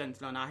not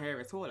gentle on our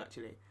hair at all,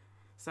 actually.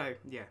 So,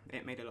 yeah,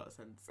 it made a lot of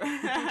sense.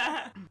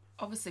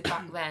 Obviously,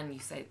 back then, you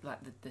say,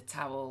 like, the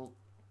towel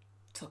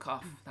took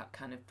off, that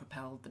kind of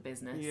propelled the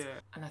business. Yeah.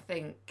 And I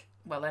think,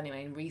 well,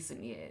 anyway, in recent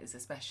years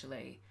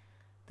especially,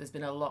 there's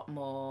been a lot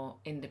more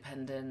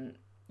independent,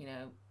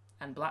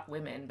 and black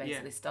women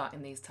basically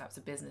starting these types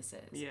of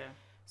businesses. Yeah.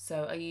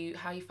 So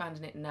how are you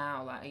finding it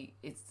now? Like,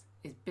 is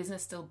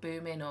business still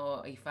booming, or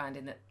are you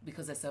finding that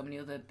because there's so many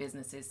other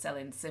businesses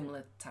selling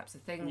similar types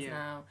of things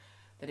now,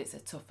 that it's a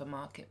tougher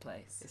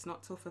marketplace? It's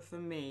not tougher for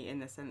me in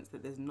the sense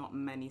that there's not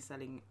many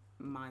selling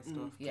my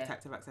stuff,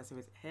 protective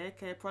accessories, hair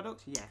care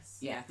products, yes.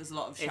 Yeah, there's a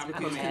lot of It's shampoos,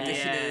 becoming-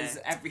 conditioners,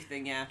 yeah.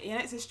 everything, yeah.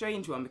 Yeah, it's a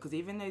strange one because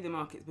even though the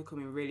market's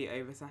becoming really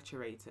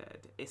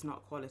oversaturated, it's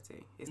not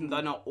quality.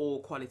 They're not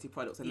all quality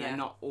products, and they're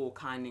not all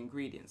kind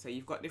ingredients. So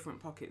you've got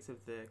different pockets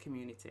of the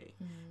community.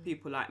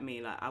 People like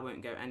me, like I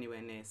won't go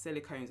anywhere near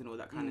silicones and all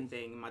that kind of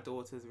thing. My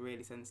daughter's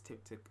really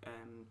sensitive to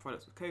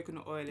products with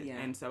coconut oil,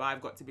 and so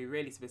I've got to be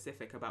really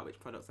specific about which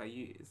products I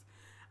use.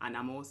 And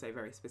I'm also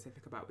very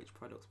specific about which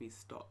products we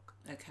stock.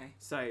 Okay.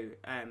 So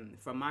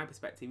from my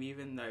perspective,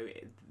 even though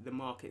the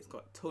market's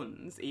got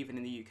tons, even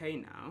in the UK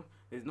now,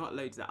 there's not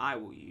loads that I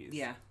will use.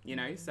 Yeah. You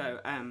know, so,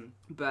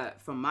 but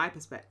from my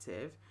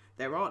perspective,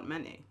 there aren't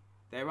many.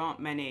 There aren't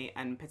many,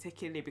 and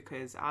particularly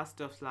because our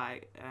stuff's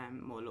like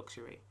more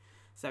luxury.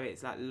 So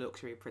it's like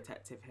luxury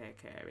protective hair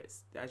care.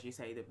 It's, as you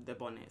say, the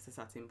bonnets, the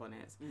satin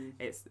bonnets.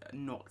 It's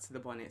not the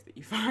bonnets that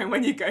you find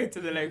when you go to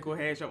the local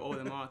hair shop or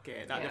the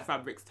market. Like the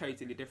fabric's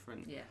totally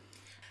different. Yeah.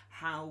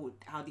 How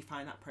do you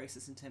find that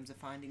process in terms of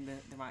finding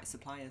the right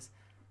suppliers?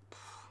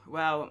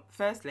 Well,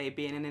 firstly,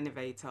 being an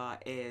innovator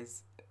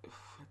is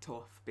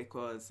tough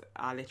because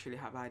I literally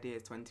have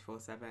ideas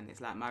 24/7.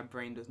 It's like my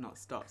brain does not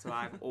stop, so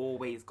I've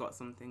always got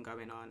something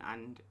going on.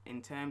 And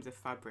in terms of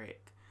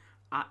fabric,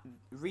 at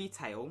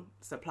retail,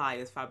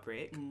 suppliers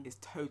fabric is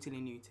totally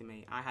new to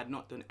me. I had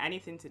not done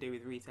anything to do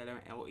with retail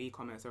or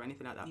e-commerce or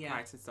anything like that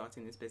prior to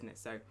starting this business,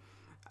 so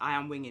I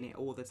am winging it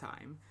all the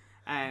time.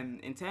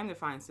 In terms of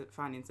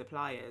finding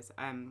suppliers,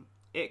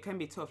 it can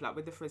be tough. Like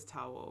with the frizz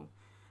towel,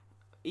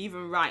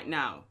 even right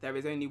now, there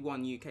is only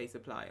one UK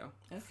supplier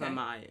for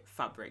my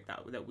fabric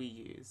that we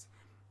use,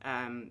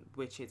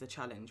 which is a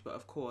challenge. But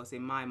of course,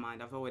 in my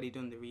mind, I've already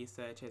done the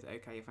research as,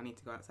 okay, if I need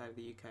to go outside of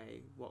the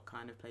UK, what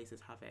kind of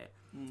places have it?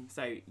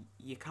 So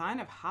you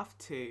kind of have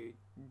to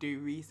do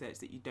research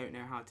that you don't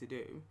know how to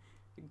do.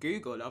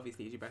 Google,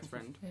 obviously, is your best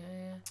friend.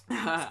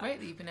 It's great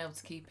that you've been able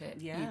to keep it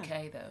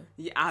UK, though.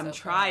 Yeah, I'm so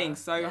trying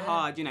far. so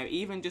hard, you know,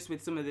 even just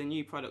with some of the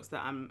new products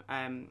that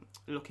I'm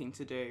looking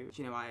to do,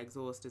 you know, I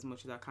exhaust as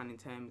much as I can in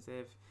terms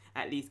of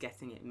at least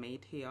getting it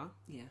made here.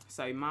 Yeah.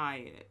 So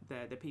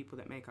the people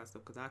that make our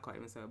stuff, because I can't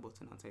even sew a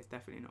button on, so it's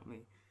definitely not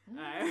me.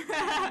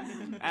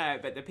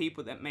 But the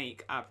people that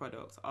make our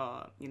products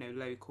are, you know,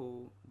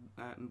 local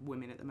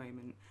women at the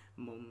moment,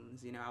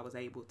 mums. You know, I was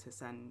able to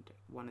send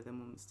one of the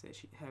mums to,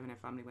 her and her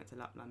family went to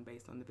Lapland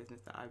based on the business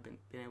that I've been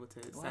able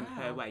to send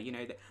her way. You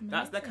know,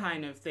 that's the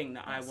kind of thing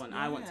that I want.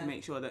 I want to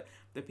make sure that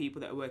the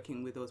people that are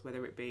working with us,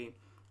 whether it be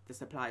the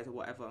suppliers or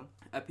whatever,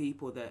 are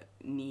people that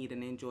need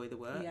and enjoy the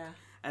work. Yeah.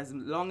 As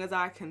long as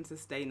I can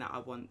sustain that, I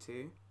want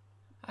to.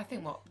 I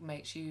think what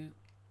makes you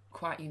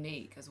quite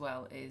unique as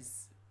well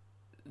is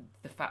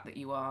the fact that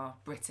you are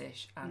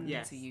British and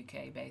it's a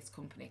UK-based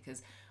company.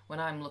 Because when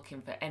I'm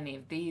looking for any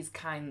of these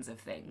kinds of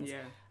things,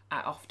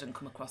 I often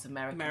come across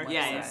American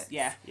websites.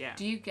 Yeah.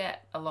 Do you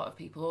get a lot of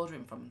people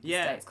ordering from the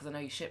States? Because I know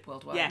you ship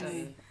worldwide, don't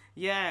you?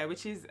 Yeah,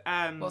 which is...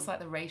 what's like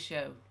the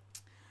ratio?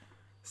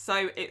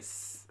 So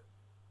it's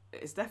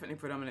definitely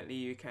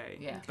predominantly UK.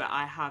 Yeah. But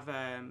I have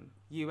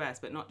US,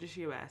 but not just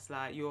US,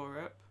 like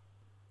Europe,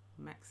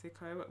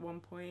 Mexico at one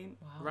point.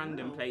 Wow.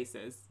 Random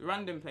places.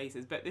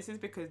 But this is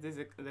because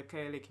the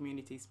curly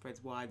community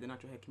spreads wide, the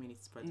natural hair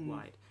community spreads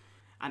wide.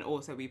 And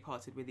also we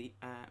partnered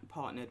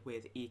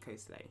with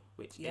EcoSlay,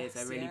 which is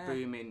a really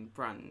booming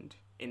brand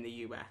in the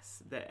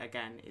US that,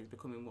 again, is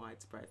becoming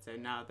widespread. So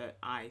now that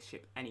I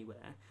ship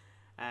anywhere,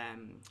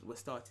 we're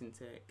starting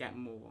to get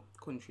more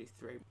countries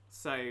through.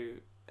 So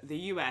the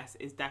US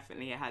is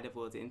definitely ahead of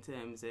us in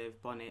terms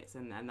of bonnets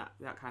and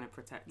that kind of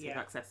protective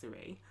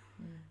accessory.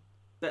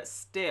 But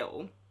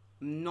still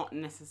not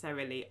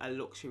necessarily a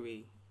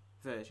luxury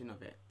version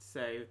of it.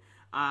 So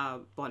our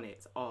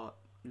bonnets are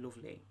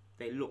lovely.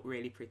 They look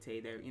really pretty.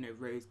 They're, you know,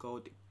 rose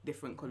gold,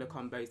 different colour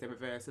combos. They're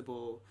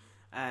reversible.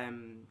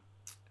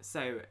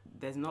 So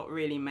there's not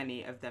really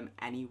many of them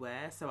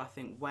anywhere. So I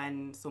think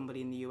when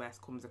somebody in the US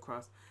comes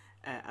across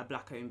a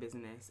black-owned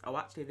business, oh,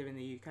 actually they're in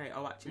the UK,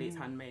 oh, actually it's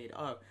handmade,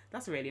 oh,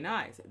 that's really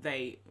nice.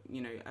 They,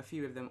 you know, a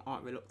few of them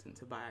aren't reluctant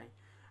to buy.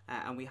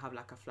 And we have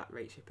like a flat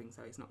rate shipping,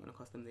 so it's not going to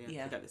cost them to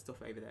get the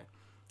stuff over there.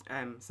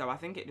 So I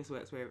think it just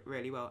works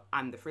really well.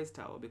 And the frizz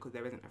towel, because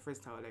there isn't a frizz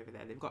towel over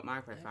there. They've got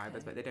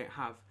microfibers, but they don't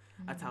have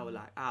a towel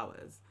like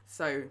ours.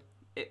 So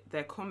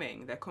they're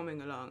coming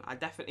along. I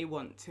definitely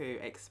want to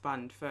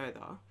expand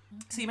further.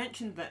 So you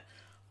mentioned that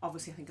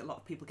obviously I think a lot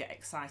of people get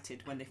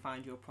excited when they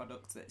find your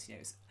product that's, you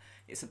know,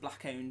 it's a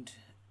black-owned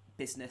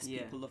business.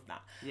 Yeah. People love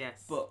that.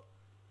 Yes. But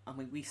I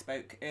mean, we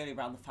spoke earlier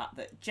around the fact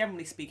that,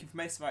 generally speaking, from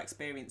most of our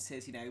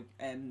experiences, you know,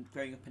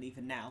 growing up and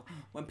even now,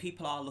 when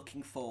people are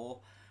looking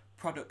for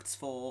products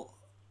for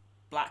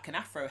black and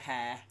afro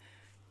hair,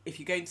 if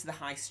you go into the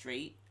high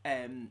street,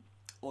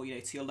 or, you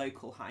know, to your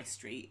local high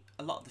street,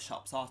 a lot of the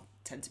shops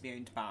tend to be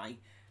owned by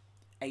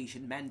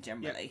Asian men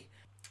generally.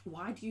 Yep.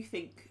 Why do you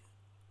think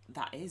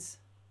that is?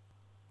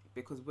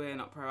 Because we're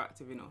not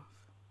proactive enough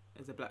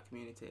as a black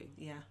community.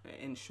 Yeah.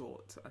 In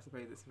short, I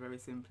suppose it's a very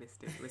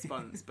simplistic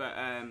response, but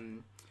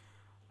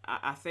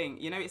I think,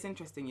 it's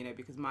interesting,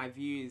 because my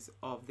views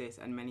of this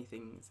and many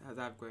things as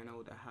I've grown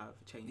older have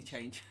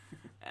changed.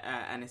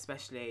 And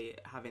especially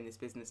having this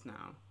business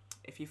now.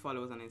 If you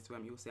follow us on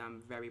Instagram, you'll see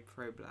I'm very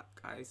pro-black.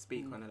 I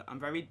speak on it.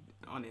 I'm very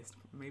honest,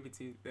 maybe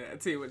too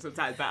much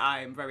sometimes, but I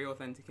am very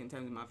authentic in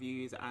terms of my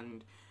views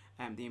and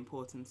the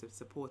importance of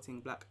supporting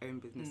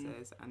black-owned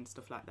businesses and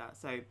stuff like that.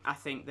 So I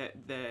think that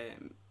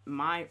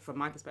from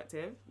my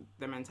perspective,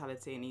 the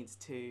mentality needs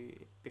to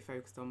be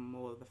focused on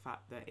more the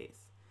fact that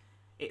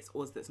it's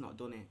us that's not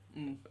done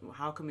it.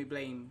 How can we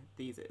blame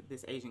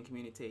this Asian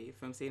community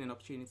from seeing an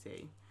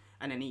opportunity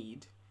and a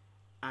need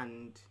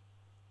and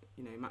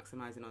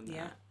maximising on that?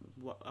 Yeah.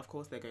 What, of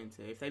course they're going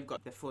to. If they've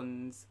got the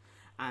funds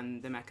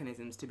and the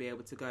mechanisms to be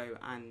able to go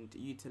and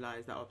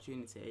utilise that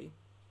opportunity,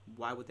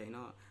 why would they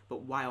not?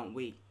 But why aren't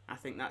we? I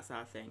think that's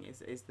our thing,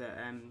 is that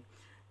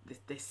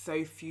there's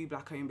so few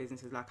black-owned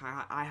businesses. Like,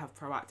 I have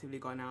proactively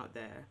gone out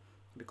there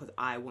because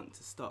I want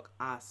to stock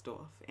our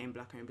stuff in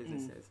black-owned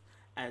businesses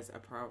as a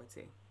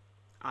priority.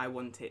 I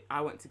want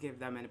to give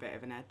them a bit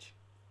of an edge,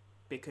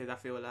 because I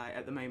feel like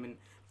at the moment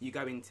you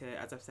go into,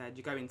 as I've said,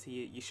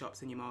 your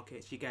shops and your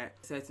markets, you get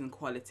a certain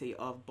quality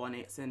of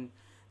bonnets and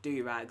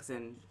do-rags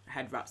and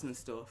head wraps and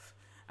stuff,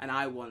 and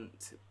I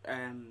want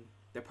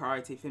the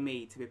priority for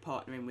me to be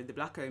partnering with the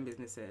black-owned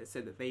businesses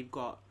so that they've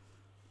got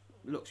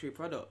luxury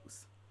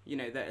products,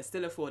 that are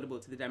still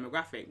affordable to the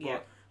demographic,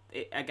 but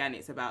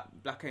it's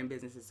about black-owned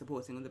businesses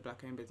supporting other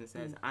black-owned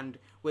businesses, and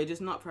we're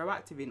just not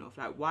proactive enough.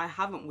 Like, why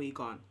haven't we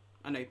gone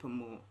and opened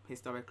more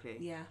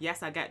historically?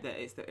 Yes, I get that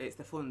it's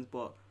the funds,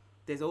 but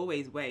there's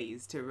always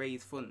ways to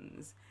raise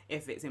funds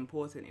if it's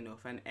important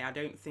enough, and I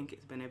don't think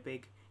it's been a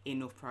big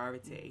enough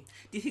priority.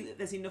 Do you think that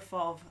there's enough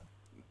of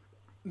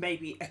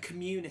maybe a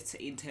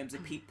community in terms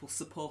of people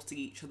supporting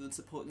each other and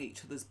supporting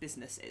each other's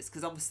businesses?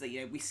 Because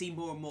obviously, we see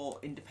more and more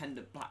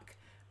independent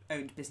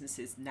black-owned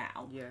businesses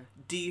now.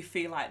 Do you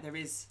feel like there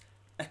is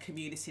a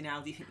community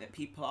now? Do you think that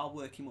people are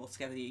working more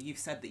together? You've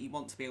said that you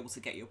want to be able to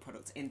get your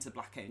products into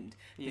black-owned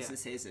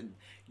businesses, and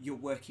you're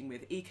working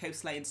with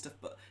EcoSlay and stuff,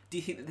 but do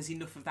you think that there's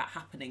enough of that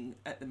happening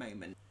at the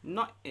moment?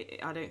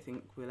 I don't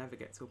think we'll ever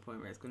get to a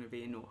point where it's going to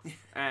be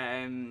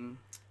enough.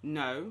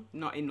 No,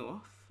 not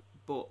enough,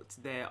 but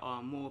there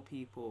are more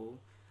people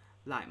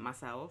like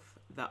myself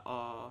that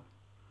are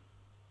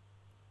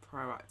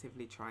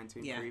proactively trying to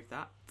improve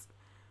that.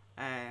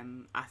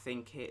 I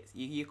think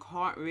you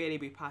can't really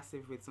be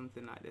passive with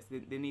something like this.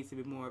 There needs to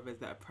be more of us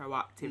that are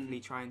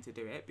proactively trying to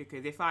do it,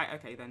 because if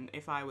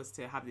I was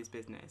to have this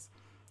business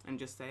and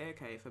just say,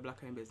 okay, if a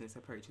black-owned business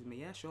approaches me,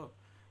 yeah, sure,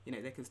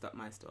 they can stock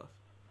my stuff.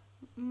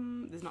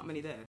 There's not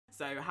many there.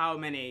 So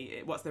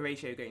what's the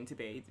ratio going to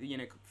be,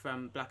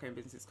 from black-owned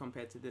businesses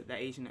compared to the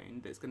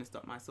Asian-owned that's going to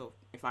stock my stuff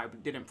if I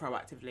didn't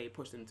proactively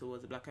push them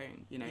towards a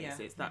black-owned?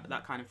 It's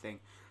that kind of thing.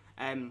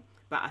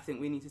 But I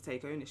think we need to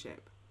take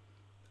ownership.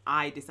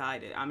 I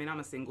decided, I'm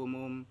a single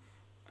mum,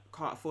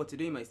 can't afford to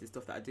do most of the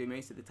stuff that I do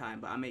most of the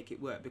time, but I make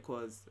it work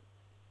because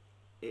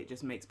it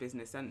just makes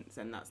business sense,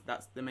 and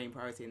that's the main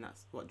priority, and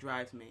that's what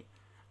drives me.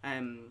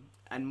 And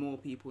more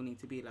people need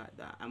to be like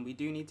that, and we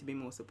do need to be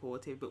more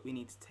supportive, but we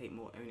need to take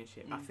more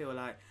ownership. I feel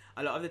like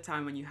a lot of the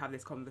time when you have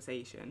this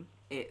conversation,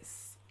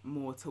 it's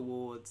more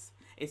towards,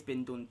 it's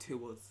been done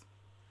to us.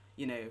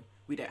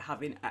 We don't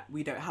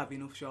have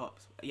enough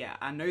shops. Yeah,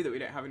 I know that we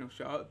don't have enough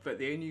shops, but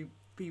the only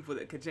people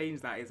that could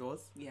change that is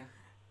us.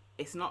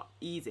 It's not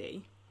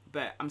easy,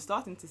 but I'm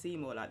starting to see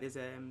more. Like, there's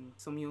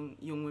some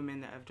young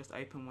women that have just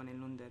opened one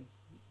in London.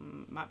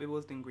 Might be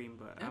Willesden Green,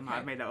 but I might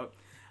have made that up.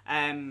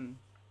 And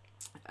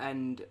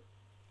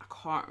I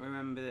can't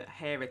remember,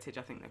 Heritage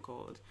I think they're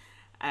called.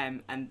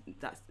 And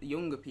that's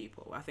younger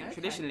people. I think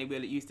traditionally we're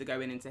used to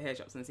going into hair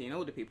shops and seeing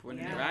older people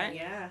running it, right?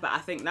 Yeah. But I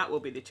think that will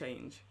be the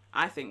change.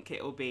 I think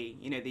it will be,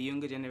 the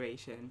younger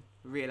generation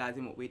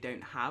realising what we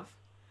don't have,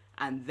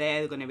 and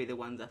they're going to be the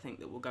ones, I think,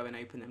 that will go and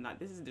open them. Like,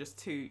 this is just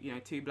two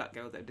black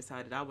girls that have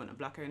decided, I want a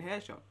black-owned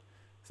hair shop,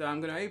 so I'm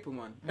going to open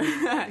one.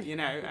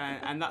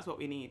 And that's what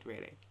we need,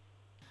 really.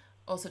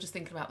 Also, just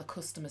thinking about the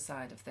customer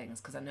side of things,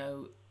 because I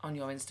know on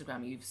your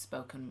Instagram you've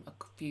spoken a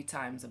few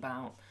times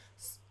about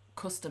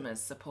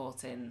customers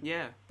supporting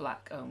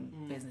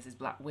black-owned businesses,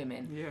 black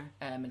women,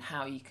 and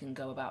how you can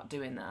go about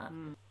doing that.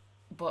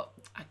 But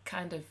I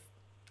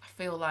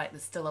feel like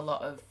there's still a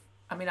lot of,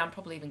 I'm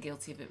probably even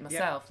guilty of it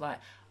myself, like,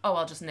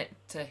 I'll just nip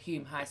to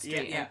Hume High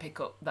Street and pick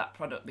up that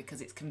product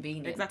because it's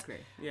convenient. Exactly.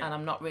 Yeah. And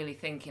I'm not really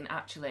thinking,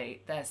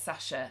 actually, there's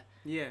Sasha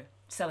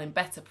selling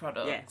better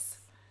products. Yes.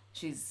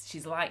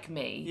 She's like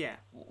me. Yeah.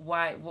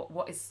 Why?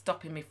 What is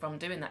stopping me from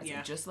doing that? Is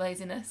it just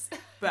laziness?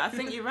 But I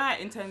think you're right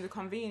in terms of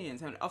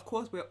convenience, and of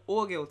course we're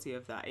all guilty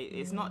of that.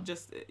 It's not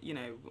just,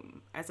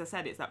 as I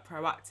said, it's that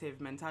proactive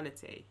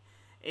mentality.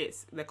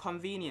 It's the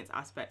convenience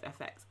aspect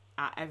affects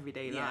our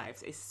everyday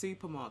lives. It's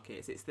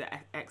supermarkets, it's the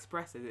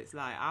expresses. It's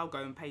like, I'll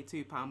go and pay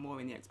 £2 more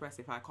in the express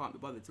if I can't be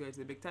bothered to go to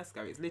the big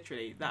Tesco. It's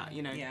literally that,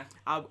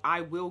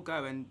 I will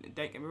go, and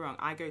don't get me wrong,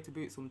 I go to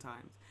Boots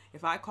sometimes.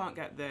 If I can't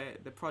get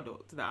the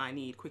product that I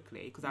need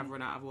quickly because I've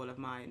run out of all of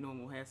my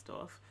normal hair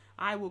stuff,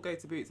 I will go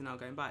to Boots and I'll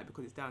go and buy it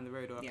because it's down the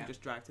road, or I can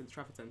just drive to the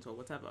Trafford Centre or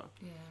whatever.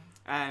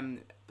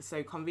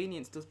 So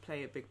convenience does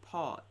play a big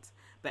part.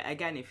 But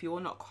again, if you're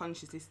not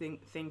consciously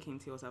thinking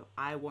to yourself,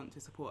 I want to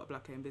support a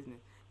black-owned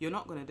business, you're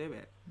not going to do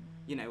it,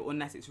 you know,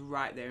 unless it's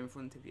right there in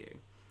front of you.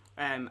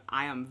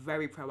 I am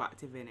very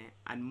proactive in it,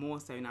 and more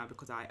so now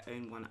because I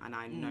own one and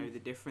I know the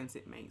difference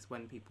it makes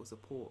when people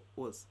support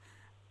us.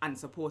 And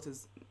support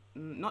us,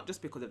 not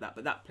just because of that,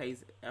 but that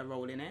plays a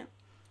role in it.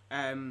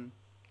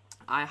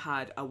 I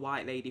had a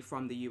white lady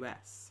from the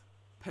US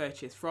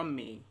purchase from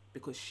me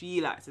because she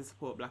likes to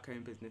support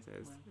black-owned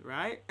businesses,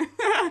 right?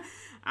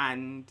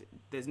 And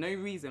there's no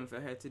reason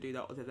for her to do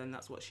that other than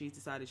that's what she's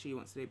decided she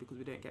wants to do because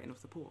we don't get enough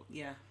support.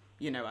 Yeah.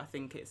 You know, I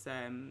think it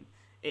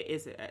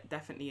is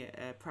definitely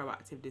a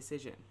proactive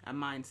decision, a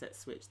mindset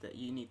switch that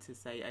you need to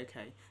say,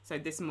 okay, so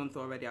this month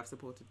already I've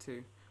supported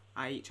 2.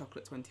 I eat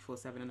chocolate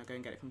 24/7 and I go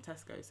and get it from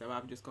Tesco. So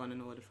I've just gone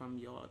and ordered from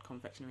Yard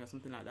Confectionery or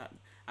something like that.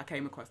 I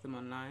came across them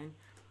online.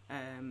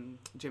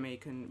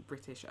 Jamaican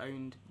British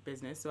owned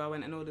business, so I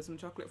went and ordered some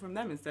chocolate from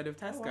them instead of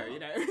Tesco. Wow. You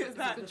know, it's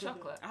that good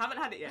chocolate. I haven't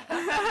had it yet.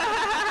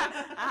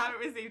 I haven't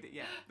received it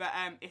yet, but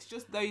it's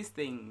just those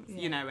things,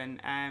 you know.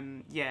 And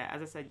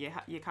as I said,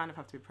 you kind of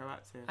have to be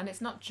proactive. And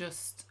it's not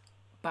just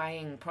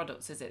buying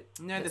products, is it?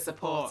 No, the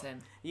support.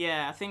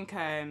 Yeah, I think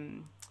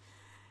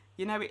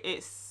you know,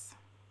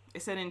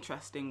 it's an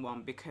interesting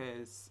one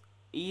because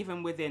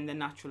even within the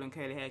natural and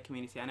curly hair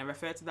community, and I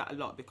refer to that a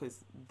lot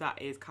because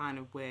that is kind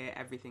of where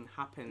everything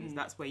happens.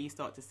 That's where you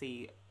start to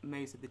see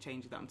most of the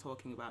changes that I'm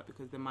talking about,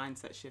 because the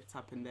mindset shifts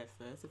happen there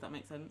first, if that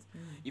makes sense.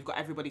 You've got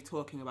everybody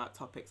talking about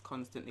topics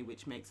constantly,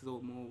 which makes us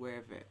all more aware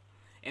of it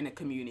in a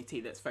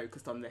community that's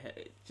focused on the hair.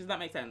 Does that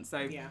make sense?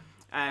 So,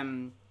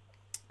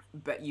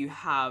 but you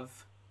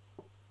have,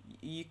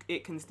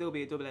 it can still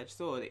be a double-edged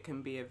sword. It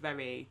can be a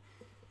very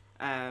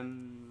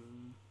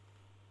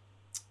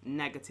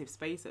negative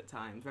space at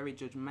times, very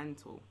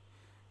judgmental.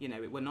 You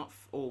know, we're not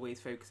always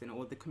focusing,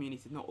 or the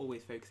community's not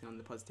always focusing on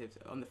the positives.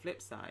 On the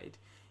flip side,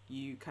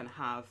 you can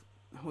have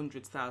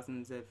hundreds,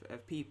 thousands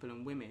of people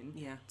and women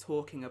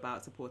talking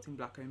about supporting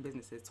black-owned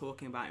businesses,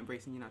 talking about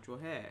embracing your natural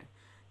hair.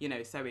 You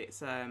know, so it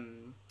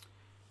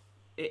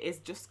is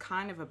just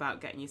kind of about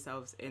getting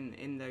yourselves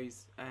in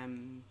those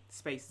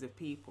spaces of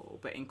people,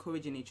 but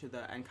encouraging each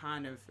other and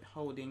kind of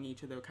holding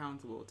each other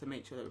accountable to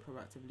make sure that we're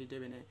proactively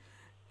doing it.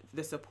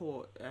 The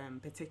support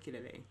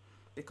particularly,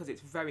 because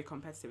it's very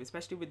competitive,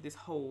 especially with this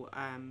whole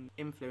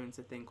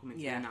influencer thing coming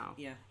through now.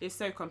 It's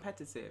so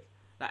competitive.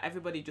 Like,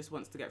 everybody just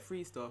wants to get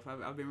free stuff.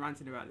 I've been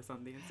ranting about this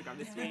on the Instagram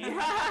this week.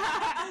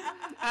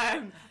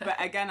 But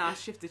again, our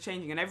shift is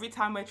changing, and every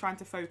time we're trying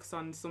to focus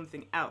on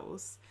something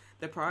else,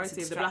 the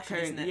priority of the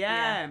black-owned,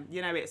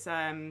 you know, it's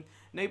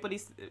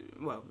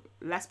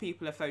less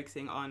people are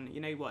focusing on,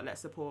 you know what, let's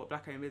support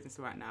black-owned business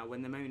right now,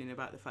 when they're moaning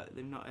about the fact that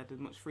they've not had as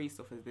much free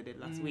stuff as they did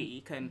last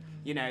week, and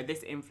you know,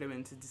 this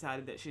influencer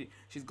decided that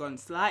she's gone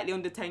slightly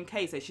under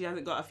 10k, so she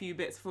hasn't got a few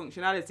bits of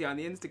functionality on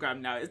the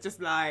Instagram now. It's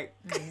just like,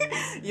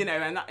 you know,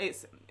 and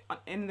it's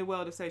in the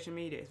world of social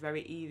media, it's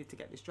very easy to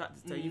get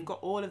distracted. So you've got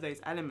all of those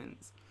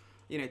elements,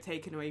 you know,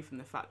 taken away from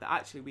the fact that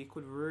actually we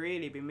could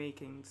really be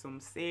making some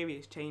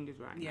serious changes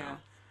right now.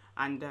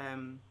 And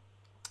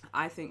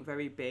I think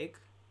very big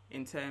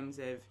in terms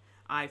of,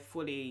 I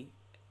fully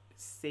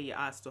see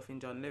our stuff in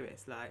John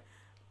Lewis. Like,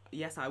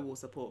 yes, I will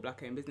support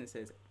black-owned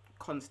businesses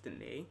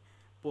constantly,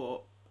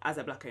 but as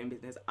a black-owned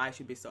business, I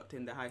should be stocked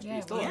in the high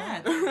street store.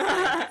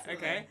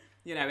 Okay?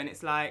 You know, and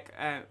it's like,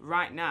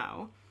 right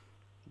now,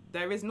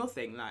 there is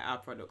nothing like our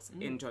products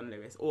in John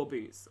Lewis or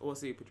Boots or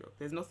Superdrug.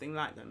 There's nothing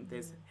like them.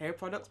 There's hair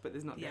products, but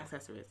there's not the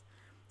accessories.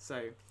 So,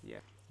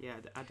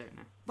 I don't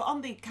know. But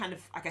on the kind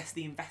of, I guess,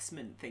 the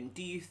investment thing,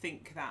 do you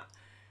think that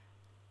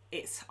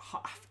it's...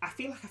 I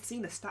feel like I've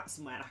seen the stats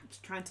somewhere, and I'm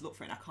just trying to look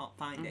for it and I can't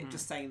find it,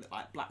 just saying that,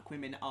 like, black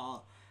women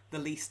are the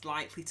least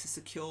likely to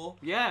secure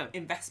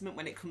investment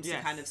when it comes to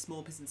kind of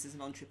small businesses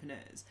and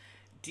entrepreneurs.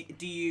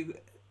 Do you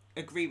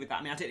agree with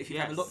that? I mean, I don't know if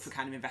you've ever looked for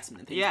kind of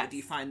investment and things, but do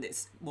you find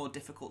it's more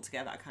difficult to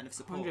get that kind of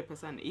support?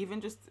 100%. Even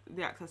just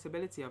the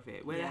accessibility of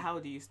it. Where the hell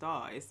do you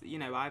start? It's, you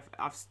know,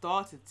 I've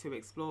started to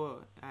explore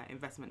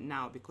investment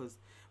now because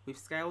we've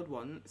scaled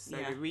once. So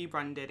we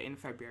rebranded in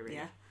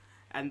February.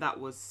 And that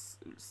was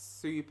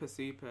super,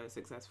 super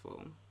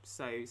successful.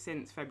 So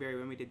since February,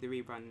 when we did the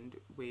rebrand,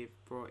 we've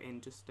brought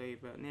in just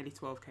over nearly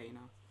 12k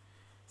now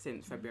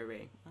since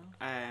February.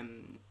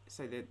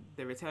 So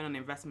the return on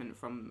investment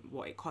from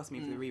what it cost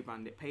me for the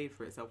rebrand, it paid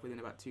for itself within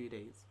about 2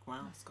 days.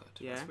 Wow, that's good.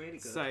 Yeah, that's really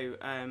good.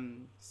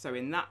 So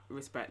in that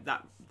respect,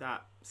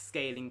 that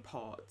scaling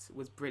part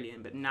was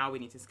brilliant. But now we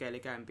need to scale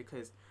again,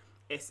 because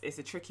it's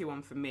a tricky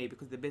one for me,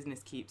 because the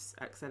business keeps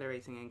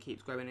accelerating and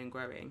keeps growing and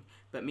growing.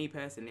 But me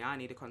personally, I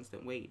need a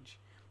constant wage.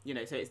 You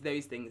know, so it's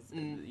those things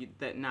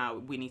that now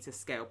we need to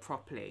scale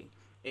properly.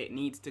 It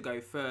needs to go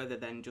further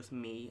than just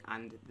me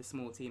and the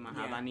small team I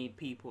have. I need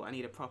people. I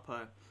need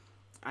proper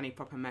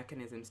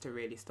mechanisms to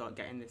really start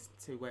getting this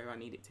to where I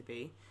need it to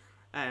be.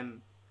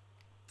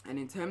 And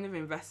in terms of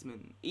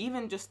investment,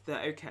 even just the,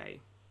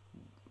 okay,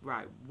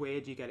 right, where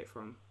do you get it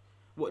from?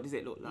 What does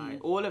it look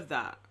like? All of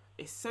that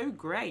is so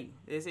grey.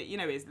 Is it? You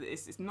know,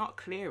 it's not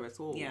clear at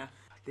all. Yeah.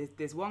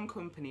 There's one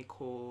company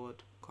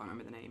called, can't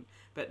remember the name,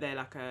 but they're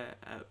like a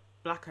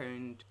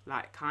black-owned,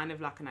 like kind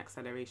of like an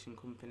acceleration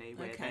company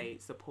where they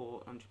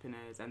support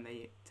entrepreneurs and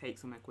they take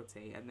some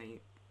equity and they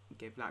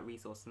give like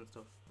resources and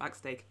stuff.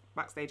 Backstage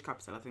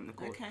Capital, I think they're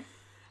called.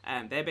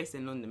 Okay. They're based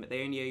in London, but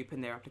they only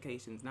open their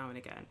applications now and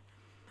again.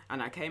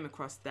 And I came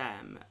across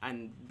them,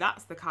 and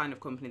that's the kind of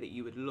company that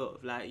you would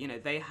love. Like, you know,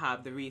 they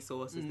have the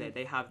resources,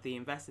 they have the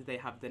investors, they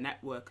have the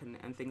network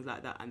and things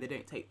like that, and they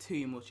don't take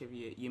too much of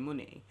your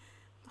money.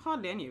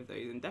 Hardly any of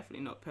those, and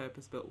definitely not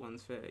purpose-built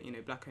ones for, you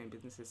know, black-owned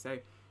businesses. So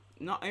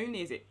not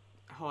only is it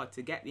hard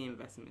to get the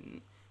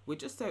investment, we're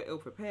just so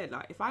ill-prepared.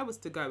 Like, if I was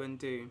to go and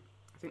do,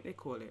 I think they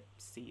call it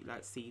seed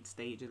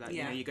stages, like,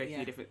 you know, you go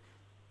through different,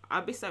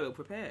 I'd be so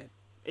ill-prepared.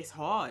 It's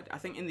hard. I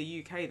think in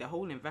the UK, the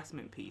whole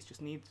investment piece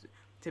just needs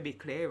to be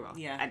clearer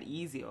and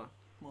easier.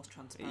 More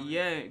transparent.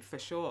 Yeah, for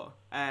sure.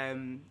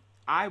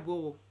 I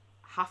will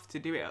have to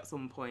do it at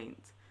some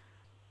point.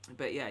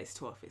 But yeah, it's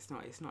tough. It's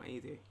not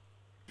easy.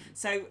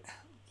 So,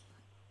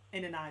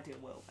 in an ideal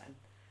world then,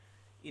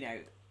 you know,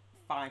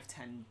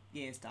 5-10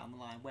 years down the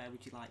line, where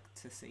would you like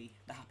to see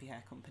the Happy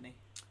Hair Company?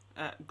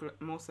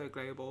 More so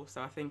global.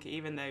 So I think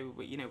even though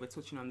we're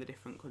touching on the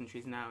different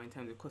countries now in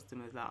terms of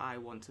customers, like I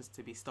want us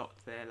to be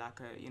stocked there like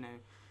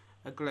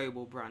a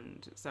global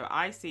brand. So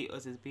I see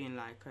us as being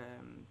like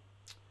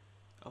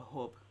a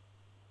hub,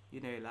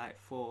 you know, like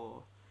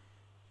for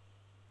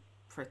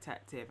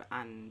protective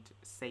and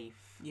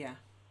safe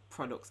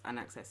products and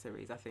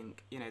accessories. I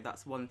think, you know,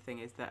 that's one thing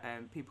is that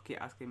people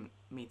keep asking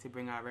me to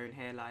bring our own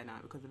hairline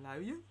out because they're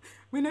like, yeah,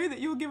 we know that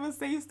you'll give us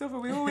safe stuff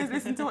and we always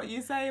listen to what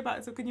you say about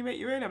it, so can you make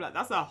your own? I'm like,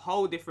 that's a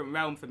whole different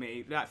realm for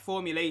me, like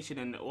formulation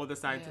and all the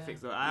scientific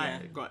stuff. I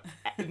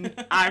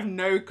have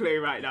no clue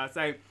right now.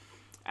 So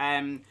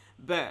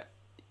but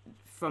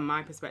from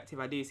my perspective,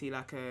 I do see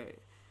like a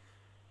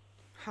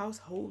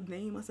household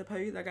name, I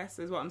suppose, I guess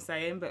is what I'm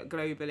saying, but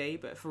globally,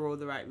 but for all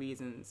the right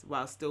reasons,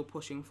 while still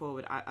pushing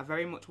forward. I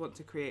very much want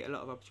to create a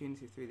lot of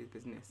opportunities through this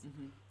business.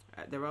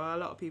 There are a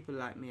lot of people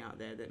like me out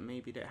there that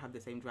maybe don't have the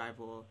same drive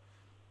or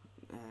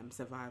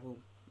survival,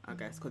 I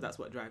guess, because that's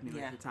what drives me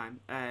most of the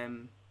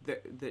time,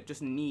 that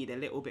just need a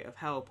little bit of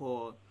help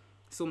or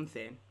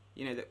something,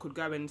 you know, that could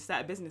go and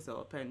set a business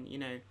up, and, you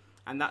know,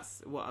 and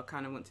that's what I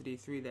kind of want to do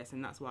through this,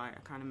 and that's why I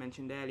kind of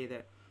mentioned earlier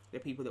that the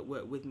people that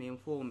work with me and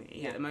for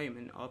me at the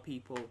moment are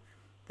people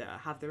that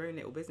have their own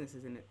little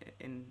businesses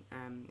in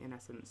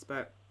essence,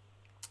 but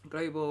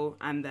global,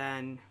 and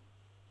then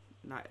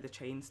like the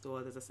chain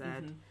stores, as I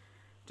said,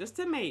 just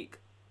to make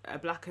a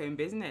black-owned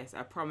business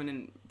a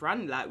prominent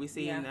brand like we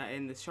see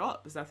in the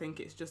shops. I think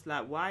it's just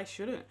like, why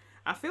shouldn't?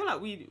 I feel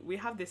like we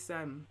have this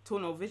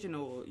tunnel vision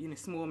or, you know,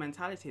 small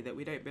mentality that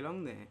we don't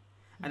belong there,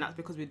 and that's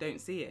because we don't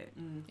see it.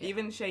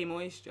 Even Shea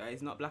Moisture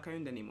is not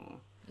black-owned anymore.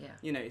 Yeah.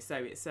 You know, so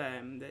it's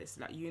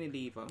like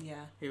Unilever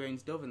who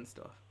owns Dove and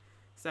stuff.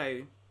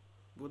 So,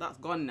 well, that's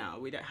gone now.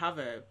 We don't have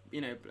a,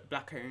 you know,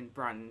 black-owned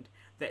brand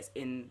that's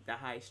in the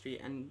high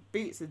street. And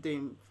Boots are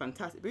doing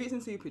fantastic. Boots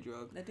and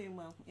Superdrug. They're doing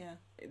well, yeah.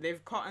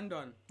 They've cottoned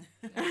on.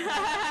 they've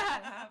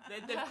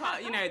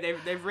cut, you know,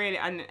 they've really,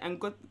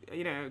 and good,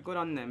 you know, good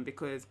on them,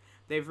 because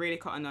they've really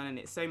cottoned on, and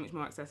it's so much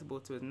more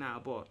accessible to us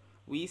now. But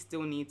we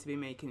still need to be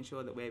making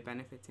sure that we're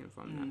benefiting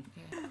from that.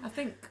 Yeah. I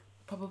think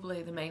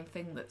probably the main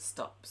thing that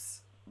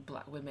stops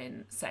black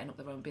women setting up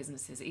their own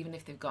businesses, even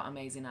if they've got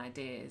amazing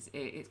ideas,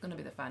 it's going to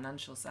be the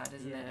financial side,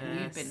 isn't it? And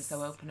you've been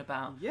so open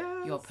about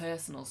your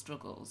personal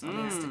struggles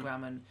on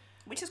Instagram, and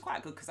which is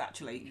quite good, because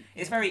actually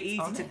it's very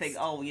easy to think,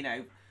 oh, you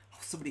know,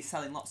 somebody's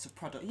selling lots of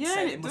products,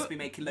 so it must be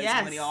making loads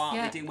of money, or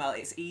aren't they doing well?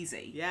 It's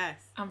easy.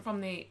 And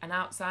from an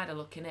outsider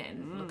looking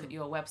in, look at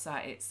your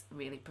website, it's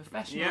really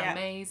professional,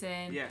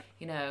 amazing.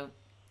 You know,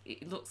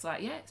 it looks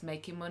like it's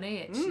making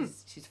money.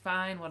 She's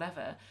fine,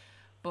 whatever.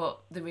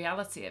 But the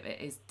reality of it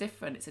is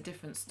different. It's a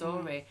different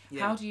story.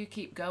 How do you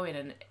keep going?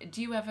 And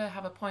do you ever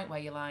have a point where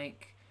you're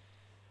like,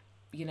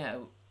 you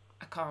know,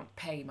 I can't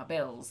pay my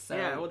bills,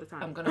 so all the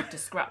time. I'm going to have to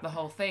scrap the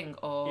whole thing,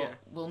 or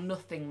will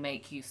nothing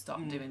make you stop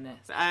doing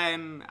this?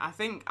 I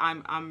think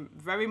I'm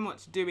very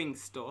much doing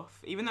stuff.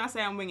 Even though I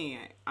say I'm winging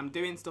it, I'm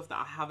doing stuff that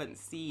I haven't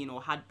seen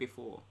or had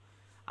before.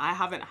 I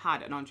haven't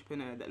had an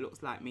entrepreneur that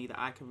looks like me that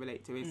I can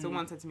relate to. If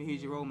someone said to me,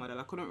 who's your role model?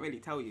 I couldn't really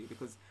tell you,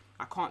 because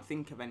I can't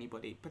think of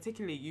anybody,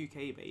 particularly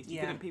UK based. You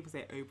couldn't, people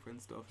say Oprah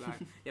and stuff,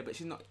 like, but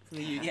she's not from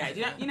the UK.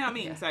 You know what I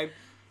mean? So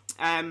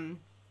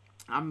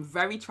I'm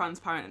very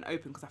transparent and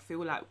open, because I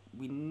feel like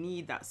we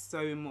need that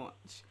so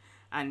much.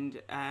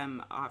 And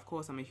of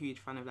course, I'm a huge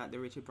fan of like the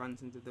Richard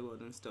Bransons of the world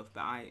and stuff,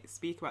 but I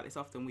speak about this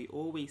often. We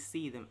always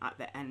see them at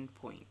the end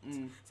point.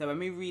 So when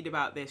we read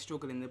about their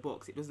struggle in the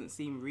books, it doesn't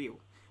seem real,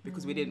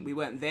 because we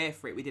weren't there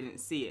for it, we didn't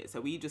see it.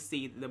 So we just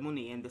see the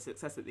money and the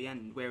success at the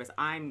end. Whereas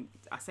I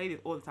say this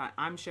all the time,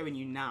 I'm showing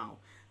you now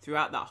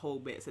throughout that whole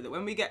bit, so that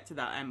when we get to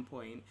that end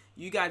point,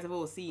 you guys have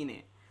all seen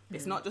it.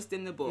 It's not just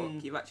in the book.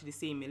 You've actually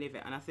seen me live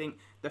it. And I think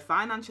the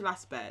financial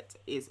aspect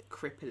is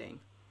crippling.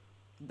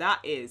 That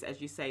is,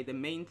 as you say, the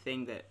main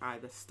thing that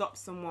either stops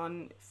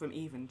someone from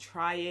even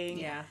trying.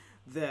 Yeah.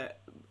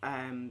 That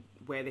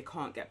where they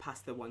can't get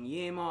past the 1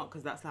 year mark,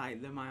 because that's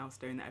like the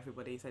milestone that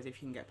everybody says,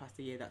 if you can get past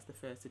a year, that's the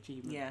first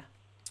achievement. Yeah.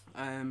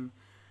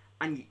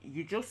 And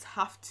you just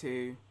have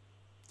to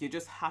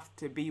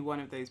be one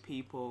of those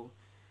people.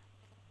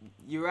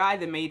 You're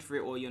either made for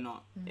it or you're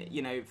not.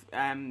 You know,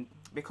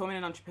 becoming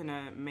an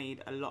entrepreneur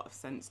made a lot of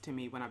sense to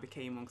me when I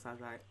became one, because I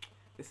was like,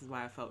 this is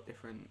why I felt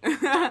different.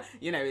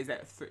 You know, is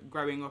that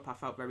growing up I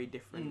felt very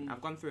different.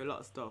 I've gone through a lot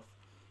of stuff,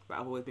 but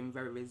I've always been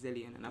very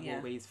resilient, and I've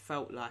always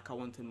felt like I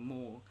wanted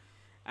more.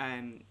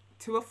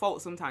 To a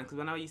fault sometimes, because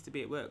when I used to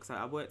be at work, so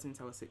I worked since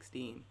I was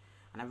 16,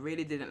 and I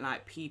really didn't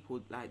like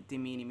people like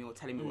demeaning me or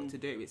telling me what to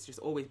do. It's just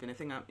always been a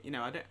thing. I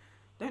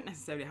don't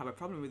necessarily have a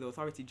problem with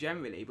authority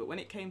generally, but when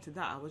it came to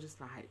that, I was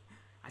just like,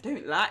 I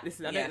don't like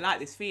this. I don't like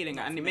this feeling,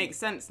 and it makes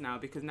sense now,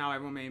 because now I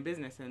run my own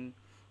business, and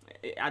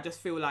I just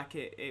feel like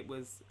it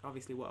was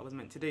obviously what I was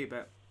meant to do.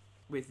 But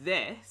with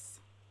this,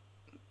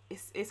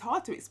 it's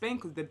hard to explain,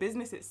 because the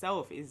business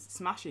itself is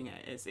smashing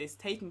it. It's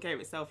taking care of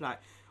itself, like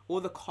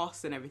all the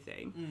costs and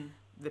everything.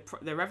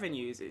 The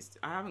revenues,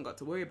 I haven't got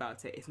to worry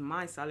about it. It's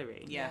my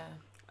salary. Yeah.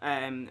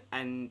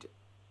 And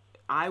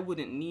I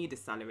wouldn't need a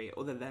salary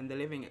other than the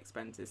living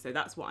expenses. So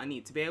that's what I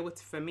need to be able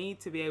to, for me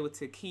to be able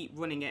to keep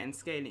running it and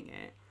scaling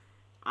it.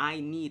 I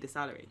need a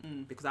salary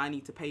because I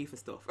need to pay for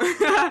stuff.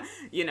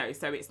 You know,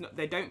 so it's not,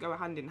 they don't go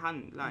hand in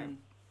hand. Like,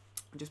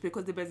 just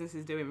because the business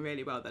is doing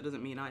really well, that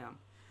doesn't mean I am.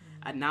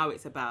 And now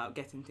it's about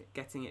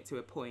getting it to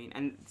a point.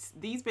 And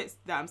these bits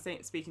that I'm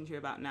speaking to you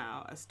about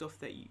now are stuff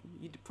that you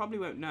probably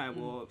won't know,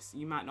 or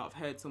you might not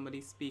have heard somebody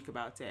speak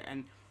about it.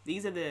 And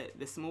these are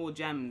the small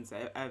gems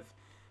of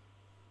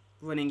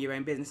running your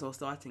own business or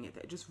starting it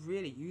that are just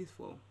really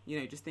useful. You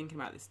know, just thinking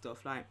about this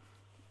stuff. Like,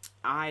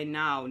 I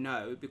now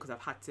know, because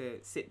I've had to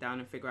sit down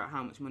and figure out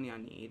how much money I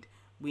need,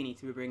 we need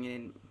to be bringing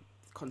in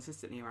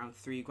consistently around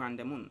 $3,000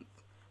 a month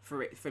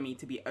for me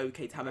to be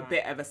okay to have a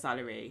bit of a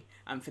salary,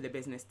 and for the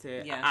business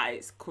to at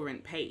its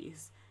current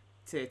pace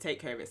to take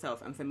care of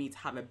itself, and for me to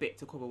have a bit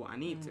to cover what I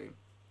need to.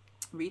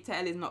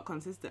 Retail is not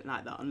consistent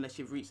like that unless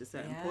you've reached a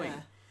certain point.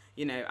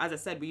 You know, as I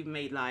said, we've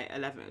made like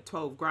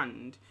 12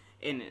 grand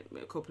in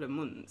a couple of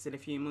months, in a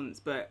few months,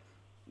 but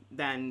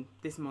then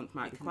this month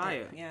might be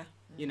quiet.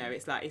 You know,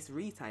 it's like, it's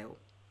retail,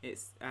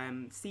 it's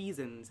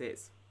seasons,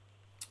 it's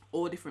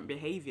all different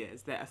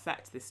behaviours that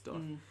affect this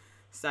stuff.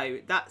 So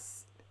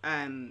that's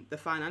the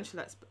financial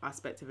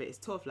aspect of it is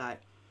tough.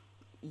 Like,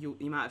 you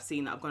might have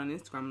seen that I've gone on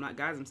Instagram, I'm like,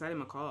 guys, I'm selling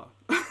my car.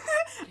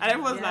 And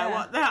everyone's like,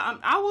 what the hell?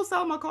 I will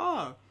sell my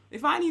car.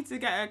 If I need to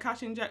get a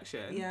cash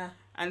injection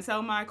and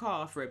sell my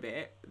car for a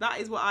bit, that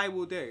is what I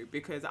will do,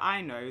 because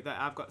I know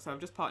that I've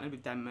just partnered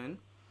with Denman.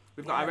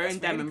 We've got our own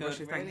Denman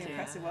brushes. Really thank you.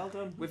 impressive. Well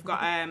done. We've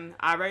got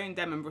our own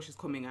Denman brushes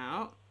coming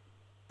out.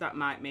 That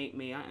might make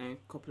me, I don't know,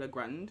 a couple of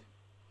grand.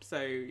 So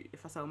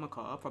if I sell my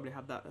car, I'll probably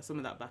have some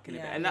of that back in a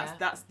bit. And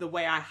that's the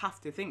way I have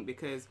to think,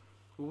 because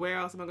where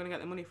else am I going to get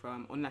the money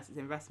from unless it's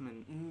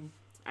investment?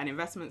 And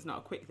investment's not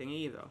a quick thing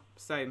either.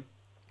 So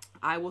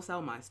I will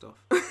sell my stuff.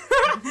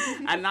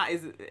 And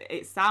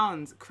it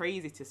sounds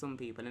crazy to some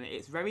people, and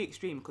it's very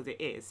extreme, because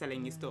it is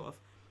selling your stuff.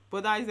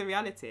 But that is the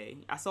reality.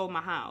 I sold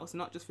my house,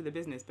 not just for the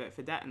business, but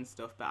for debt and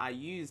stuff. But I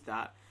used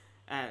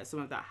some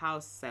of that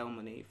house sale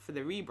money for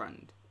the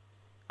rebrand.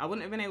 I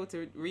wouldn't have been able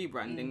to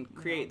rebrand and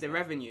create the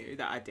revenue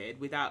that I did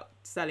without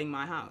selling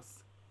my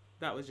house.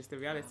 That was just the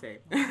reality.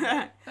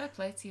 Fair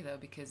play to you, though,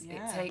 because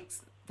it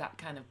takes that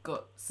kind of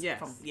guts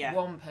from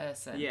one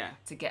person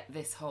to get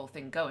this whole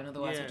thing going.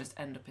 Otherwise, we'll just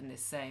end up in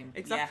this same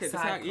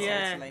cycle.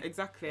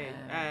 Exactly.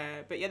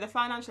 But the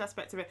financial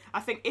aspect of it,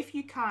 I think if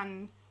you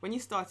can, when you're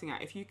starting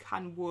out, if you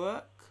can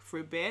work for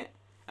a bit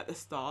at the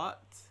start,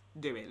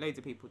 do it. Loads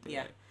of people do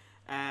it.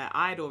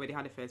 I'd already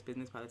had a first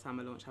business by the time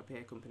I launched Happy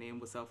Hair Company and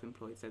was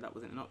self-employed, so that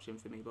wasn't an option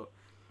for me. But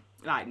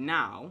like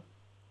now,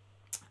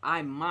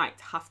 I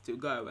might have to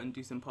go and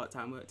do some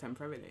part-time work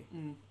temporarily.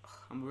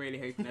 I'm really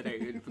hoping I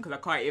don't, because I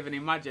can't even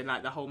imagine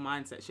like the whole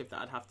mindset shift that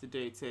I'd have to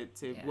do to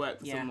work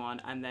for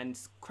someone and then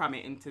cram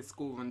it into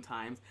school run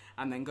times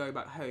and then go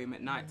back home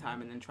at night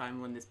time and then try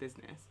and run this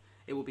business.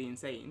 It will be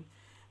insane.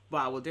 But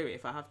I will do it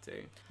if I have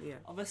to. Yeah.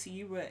 Obviously,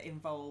 you were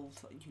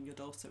involved, you and your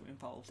daughter were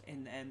involved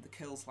in the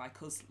Curls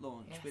Like Us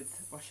launch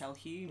with Rochelle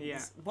Humes.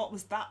 Yeah. What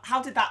was that?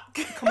 How did that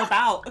come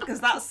about? Because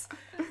that's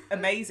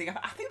amazing.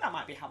 I think that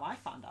might be how I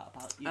found out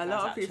about you guys, a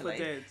lot of people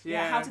did.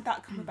 Yeah. How did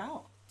that come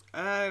about?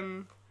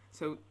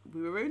 So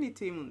we were only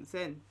 2 months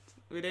in.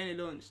 We'd only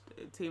launched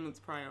 2 months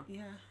prior.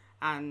 Yeah.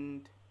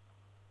 And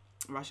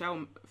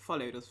Rochelle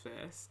followed us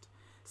first.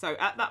 So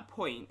at that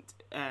point,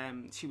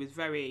 she was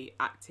very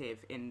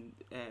active in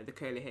the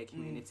curly hair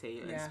community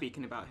and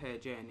speaking about her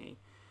journey.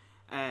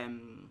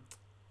 And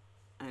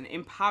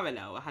in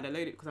parallel, I had a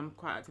load of, because I'm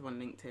quite active on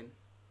LinkedIn.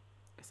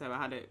 So I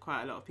had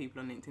quite a lot of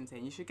people on LinkedIn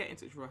saying, you should get in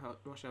touch with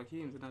Rochelle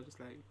Humes. And I was just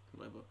like,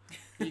 whatever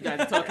you guys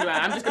are talking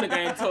about. I'm just going to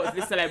go and talk to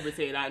this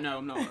celebrity. Like, no,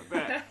 I'm not.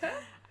 But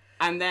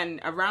And then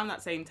around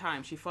that same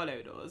time, she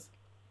followed us,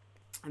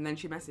 and then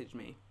she messaged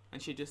me,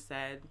 and she just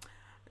said,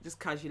 just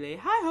casually,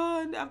 "Hi,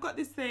 hon, I've got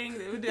this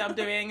thing that I'm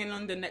doing in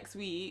London next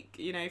week.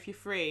 You know, if you're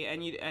free,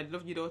 and I'd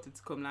love your daughter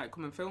to come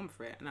and film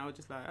for it." And I was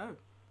just like, "Oh."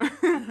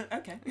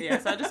 Okay. Yeah,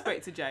 so I just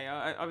spoke to Jay.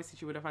 Obviously,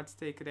 she would have had to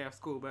take a day off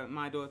school, but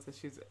my daughter,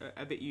 she's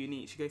a bit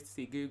unique. She goes to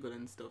see Google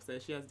and stuff, so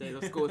she has days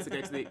off school to go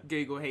to the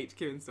Google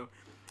HQ and stuff.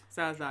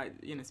 So I was like,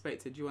 spoke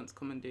to her, "Do you want to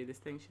come and do this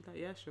thing?" She's like,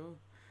 "Yeah, sure."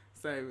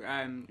 So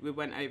we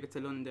went over to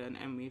London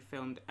and we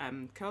filmed.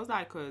 Curls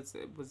Like Us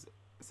was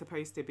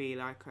supposed to be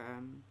like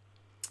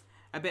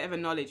a bit of a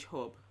knowledge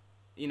hub,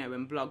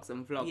 and blogs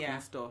and vlogs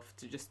and stuff,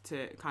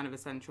 to kind of a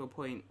central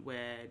point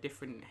where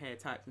different hair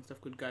types and stuff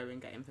could go and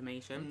get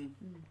information.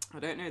 I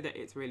don't know that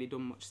it's really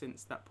done much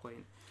since that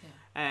point.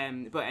 Yeah.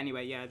 But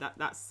anyway, yeah,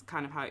 that's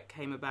kind of how it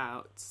came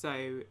about.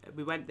 So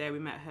we went there, we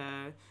met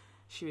her.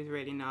 She was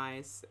really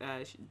nice.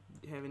 Her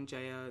and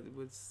Jaya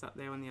was sat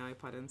there on the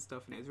iPad and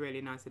stuff, and it was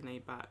really nice and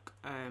laid back.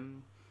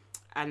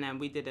 And then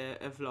we did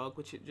a vlog,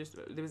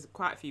 there was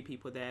quite a few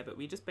people there, but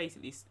we just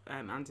basically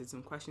answered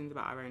some questions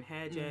about our own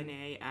hair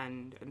journey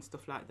and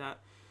stuff like that.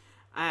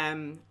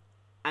 And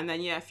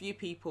then, a few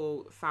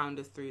people found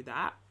us through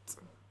that.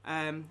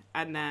 And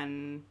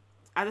then,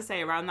 as I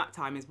say, around that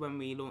time is when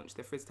we launched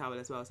the Frizz Towel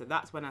as well. So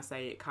that's when I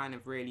say it kind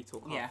of really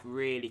took off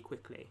really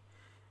quickly.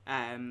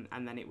 And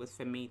then it was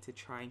for me to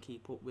try and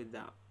keep up with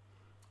that.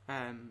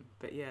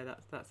 But yeah,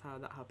 that's how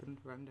that happened.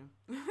 Random.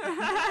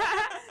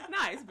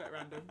 Nice, but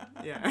random.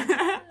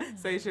 Yeah.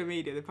 Social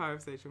media, the power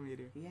of social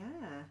media.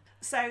 Yeah.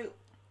 So,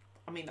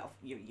 I mean,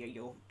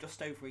 you're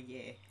just over a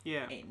year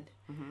in.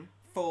 Mm-hmm.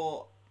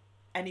 For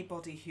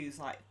anybody who's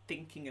like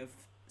thinking of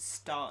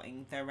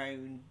starting their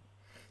own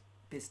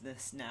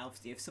business now,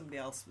 if somebody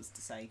else was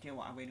to say, "You know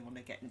what, I really want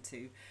to get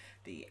into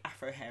the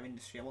Afro hair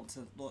industry, I want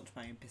to launch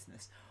my own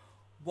business,"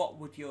 what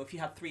would if you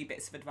had 3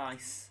 bits of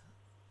advice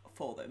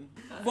for them,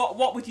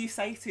 what would you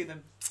say to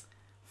them?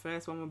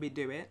 First one would be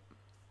do it.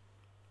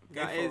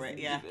 Go for it,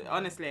 yeah.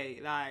 Honestly,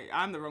 like,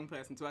 I'm the wrong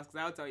person to ask,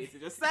 because I'll tell you to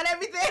just sell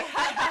everything.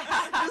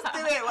 Just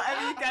do it,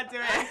 whatever you can do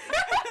it.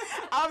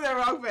 I'm the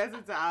wrong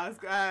person to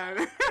ask.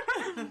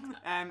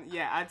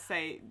 I'd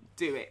say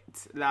do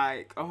it,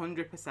 like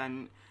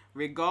 100%,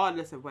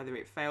 regardless of whether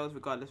it fails,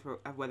 regardless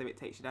of whether it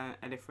takes you down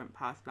a different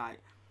path. Like,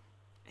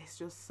 it's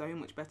just so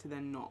much better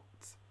than not.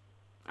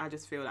 I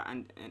just feel that,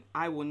 and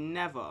I will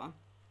never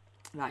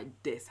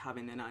diss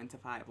having a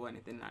 9-to-5 or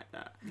anything like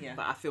that. Yeah.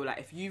 But I feel like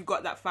if you've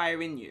got that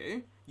fire in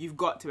you, you've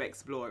got to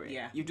explore it.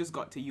 Yeah. You've just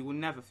got to. You will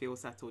never feel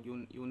settled.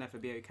 You'll never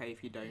be okay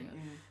if you don't.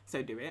 Mm-hmm.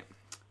 So do it.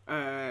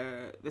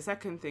 The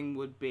second thing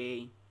would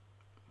be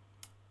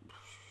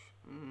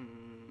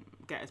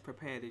get as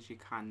prepared as you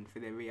can for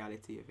the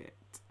reality of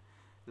it.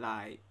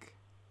 Like,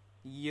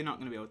 you're not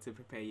going to be able to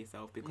prepare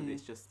yourself, because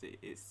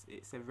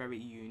it's a very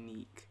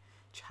unique,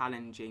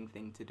 challenging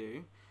thing to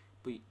do.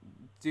 But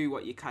do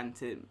what you can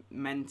to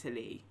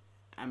mentally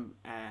and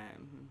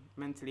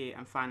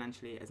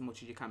financially, as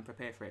much as you can,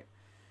 prepare for it.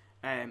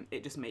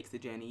 It just makes the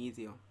journey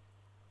easier.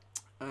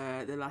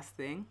 The last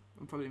thing,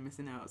 I'm probably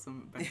missing out on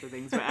some better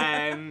things,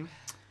 but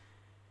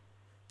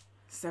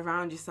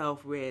surround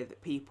yourself with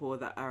people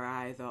that are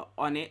either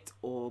on it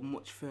or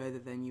much further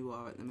than you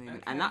are at the moment.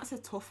 Okay. And that's a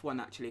tough one,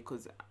 actually,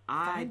 because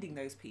finding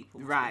those people.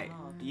 Right.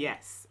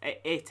 Yes,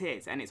 it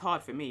is, and it's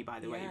hard for me, by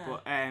the way.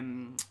 But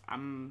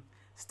I'm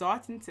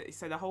starting to.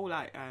 So the whole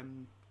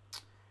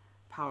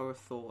power of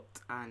thought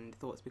and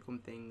thoughts become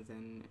things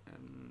and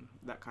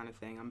that kind of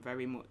thing. I'm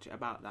very much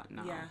about that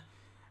now.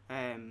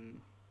 Yeah.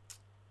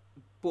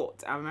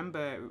 But I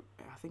remember,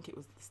 I think it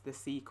was The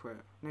Secret.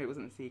 No, it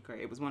wasn't The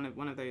Secret. It was one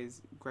of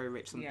those Grow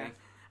Rich something. Yeah.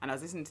 And I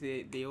was listening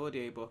to the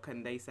audiobook,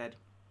 and they said,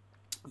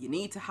 you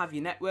need to have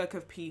your network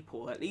of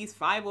people, at least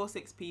 5 or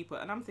 6 people.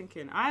 And I'm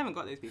thinking, I haven't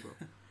got those people.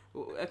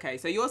 Okay,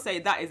 so you're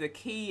saying that is a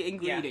key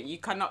ingredient. Yeah. You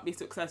cannot be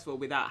successful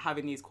without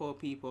having these core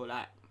people.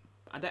 Like,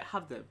 I don't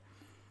have them.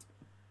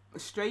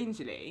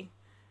 Strangely,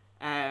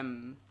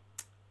 the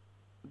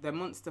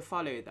months to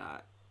follow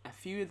that, a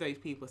few of those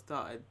people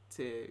started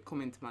to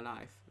come into my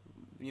life,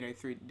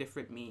 through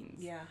different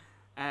means. Yeah.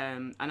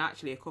 And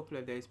actually, a couple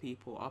of those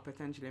people are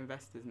potential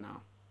investors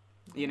now.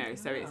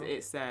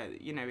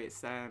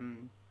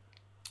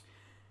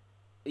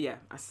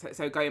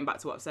 So going back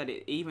to what I've said,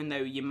 even though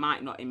you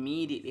might not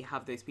immediately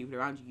have those people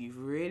around you, you've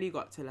really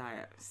got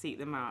to seek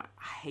them out.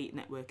 I hate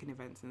networking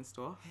events and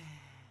stuff.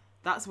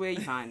 That's where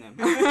you find them.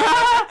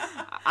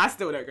 I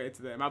still don't go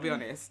to them, I'll be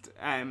honest.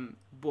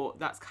 But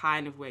that's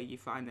kind of where you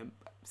find them.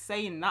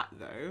 Saying that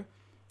though,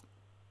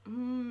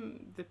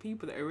 the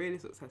people that are really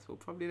successful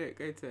probably don't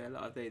go to a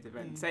lot of those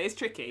events. So it's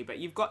tricky, but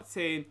you've got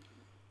to,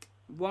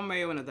 one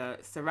way or another,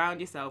 surround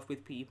yourself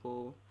with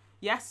people.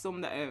 Yes, some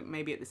that are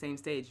maybe at the same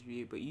stage as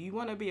you, but you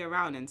want to be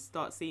around and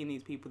start seeing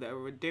these people that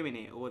are doing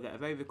it, or that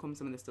have overcome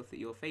some of the stuff that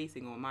you're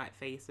facing or might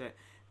face, the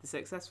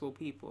successful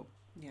people.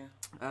 Yeah.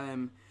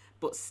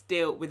 But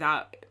still,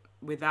 without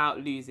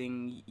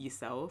losing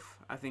yourself,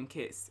 I think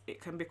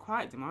it can be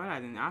quite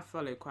demoralising. I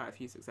follow quite a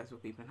few successful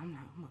people, and I'm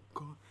like, oh my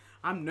god,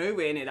 I'm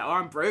nowhere near that, or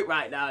I'm broke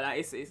right now.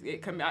 Like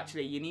it can be,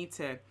 actually, you need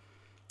to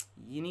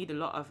you need a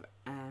lot of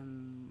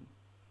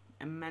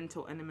a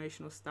mental and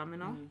emotional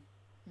stamina,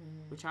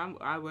 which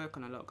I work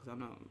on a lot because I'm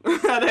not,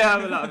 I don't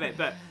have a lot of it,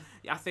 but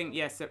I think,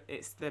 yes,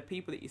 it's the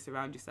people that you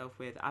surround yourself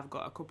with. I've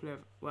got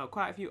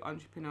quite a few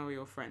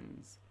entrepreneurial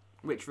friends,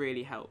 which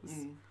really helps.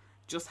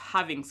 Just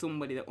having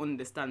somebody that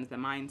understands the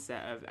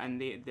mindset of and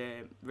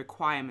the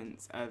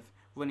requirements of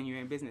running your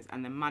own business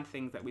and the mad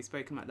things that we've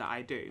spoken about that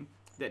I do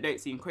that don't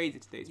seem crazy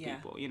to those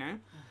people, you know?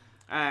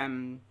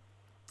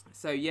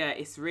 So yeah,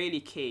 it's really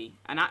key.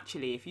 And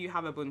actually, if you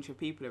have a bunch of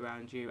people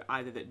around you,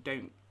 either that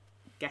don't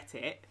get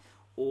it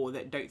or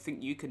that don't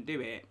think you can do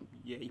it,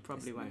 yeah, you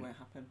probably won't. It won't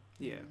happen.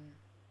 Yeah.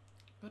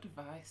 Good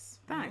advice.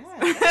 Thanks.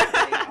 Yeah,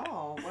 definitely.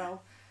 Oh,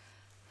 well,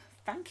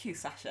 thank you,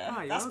 Sasha. Oh,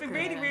 you're That's been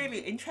welcome. really, really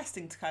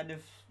interesting to kind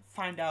of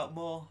find out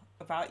more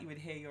about you and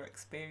hear your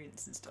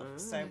experience and stuff.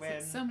 So,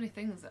 There's so many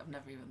things that I've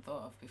never even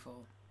thought of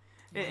before.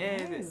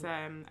 It is. It's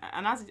and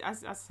as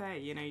I say,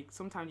 you know,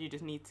 sometimes you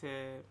just need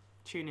to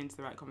tune into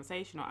the right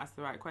conversation or ask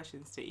the right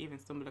questions to even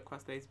stumble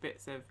across those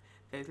bits of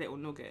those little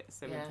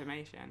nuggets of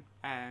information.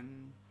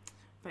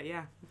 But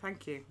yeah,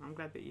 thank you. I'm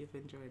glad that you've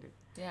enjoyed it.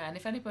 Yeah, and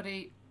if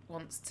anybody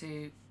wants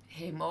to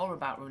hear more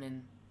about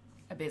running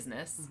a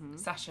business,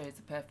 Sasha is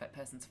the perfect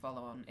person to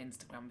follow on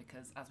Instagram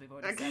because, as we've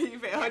already said,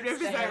 keep it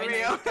 100%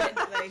 real.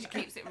 She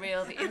keeps it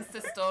real. The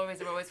Insta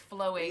stories are always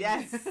flowing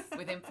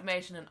with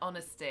information and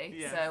honesty.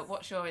 Yes. So,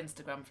 what's your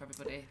Instagram for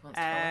everybody who wants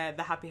to follow?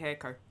 The Happy Hair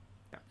Co.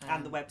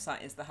 and the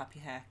website is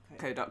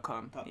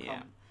thehappyhairco.com.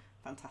 Yeah.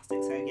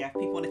 Fantastic. So yeah, if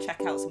people want to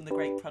check out some of the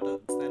great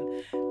products,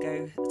 then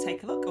go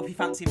take a look. Or if you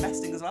fancy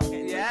investing as well,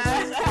 feel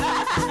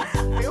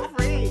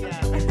free.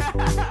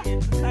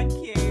 Thank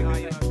you. Oh,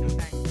 you're welcome.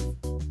 Thanks.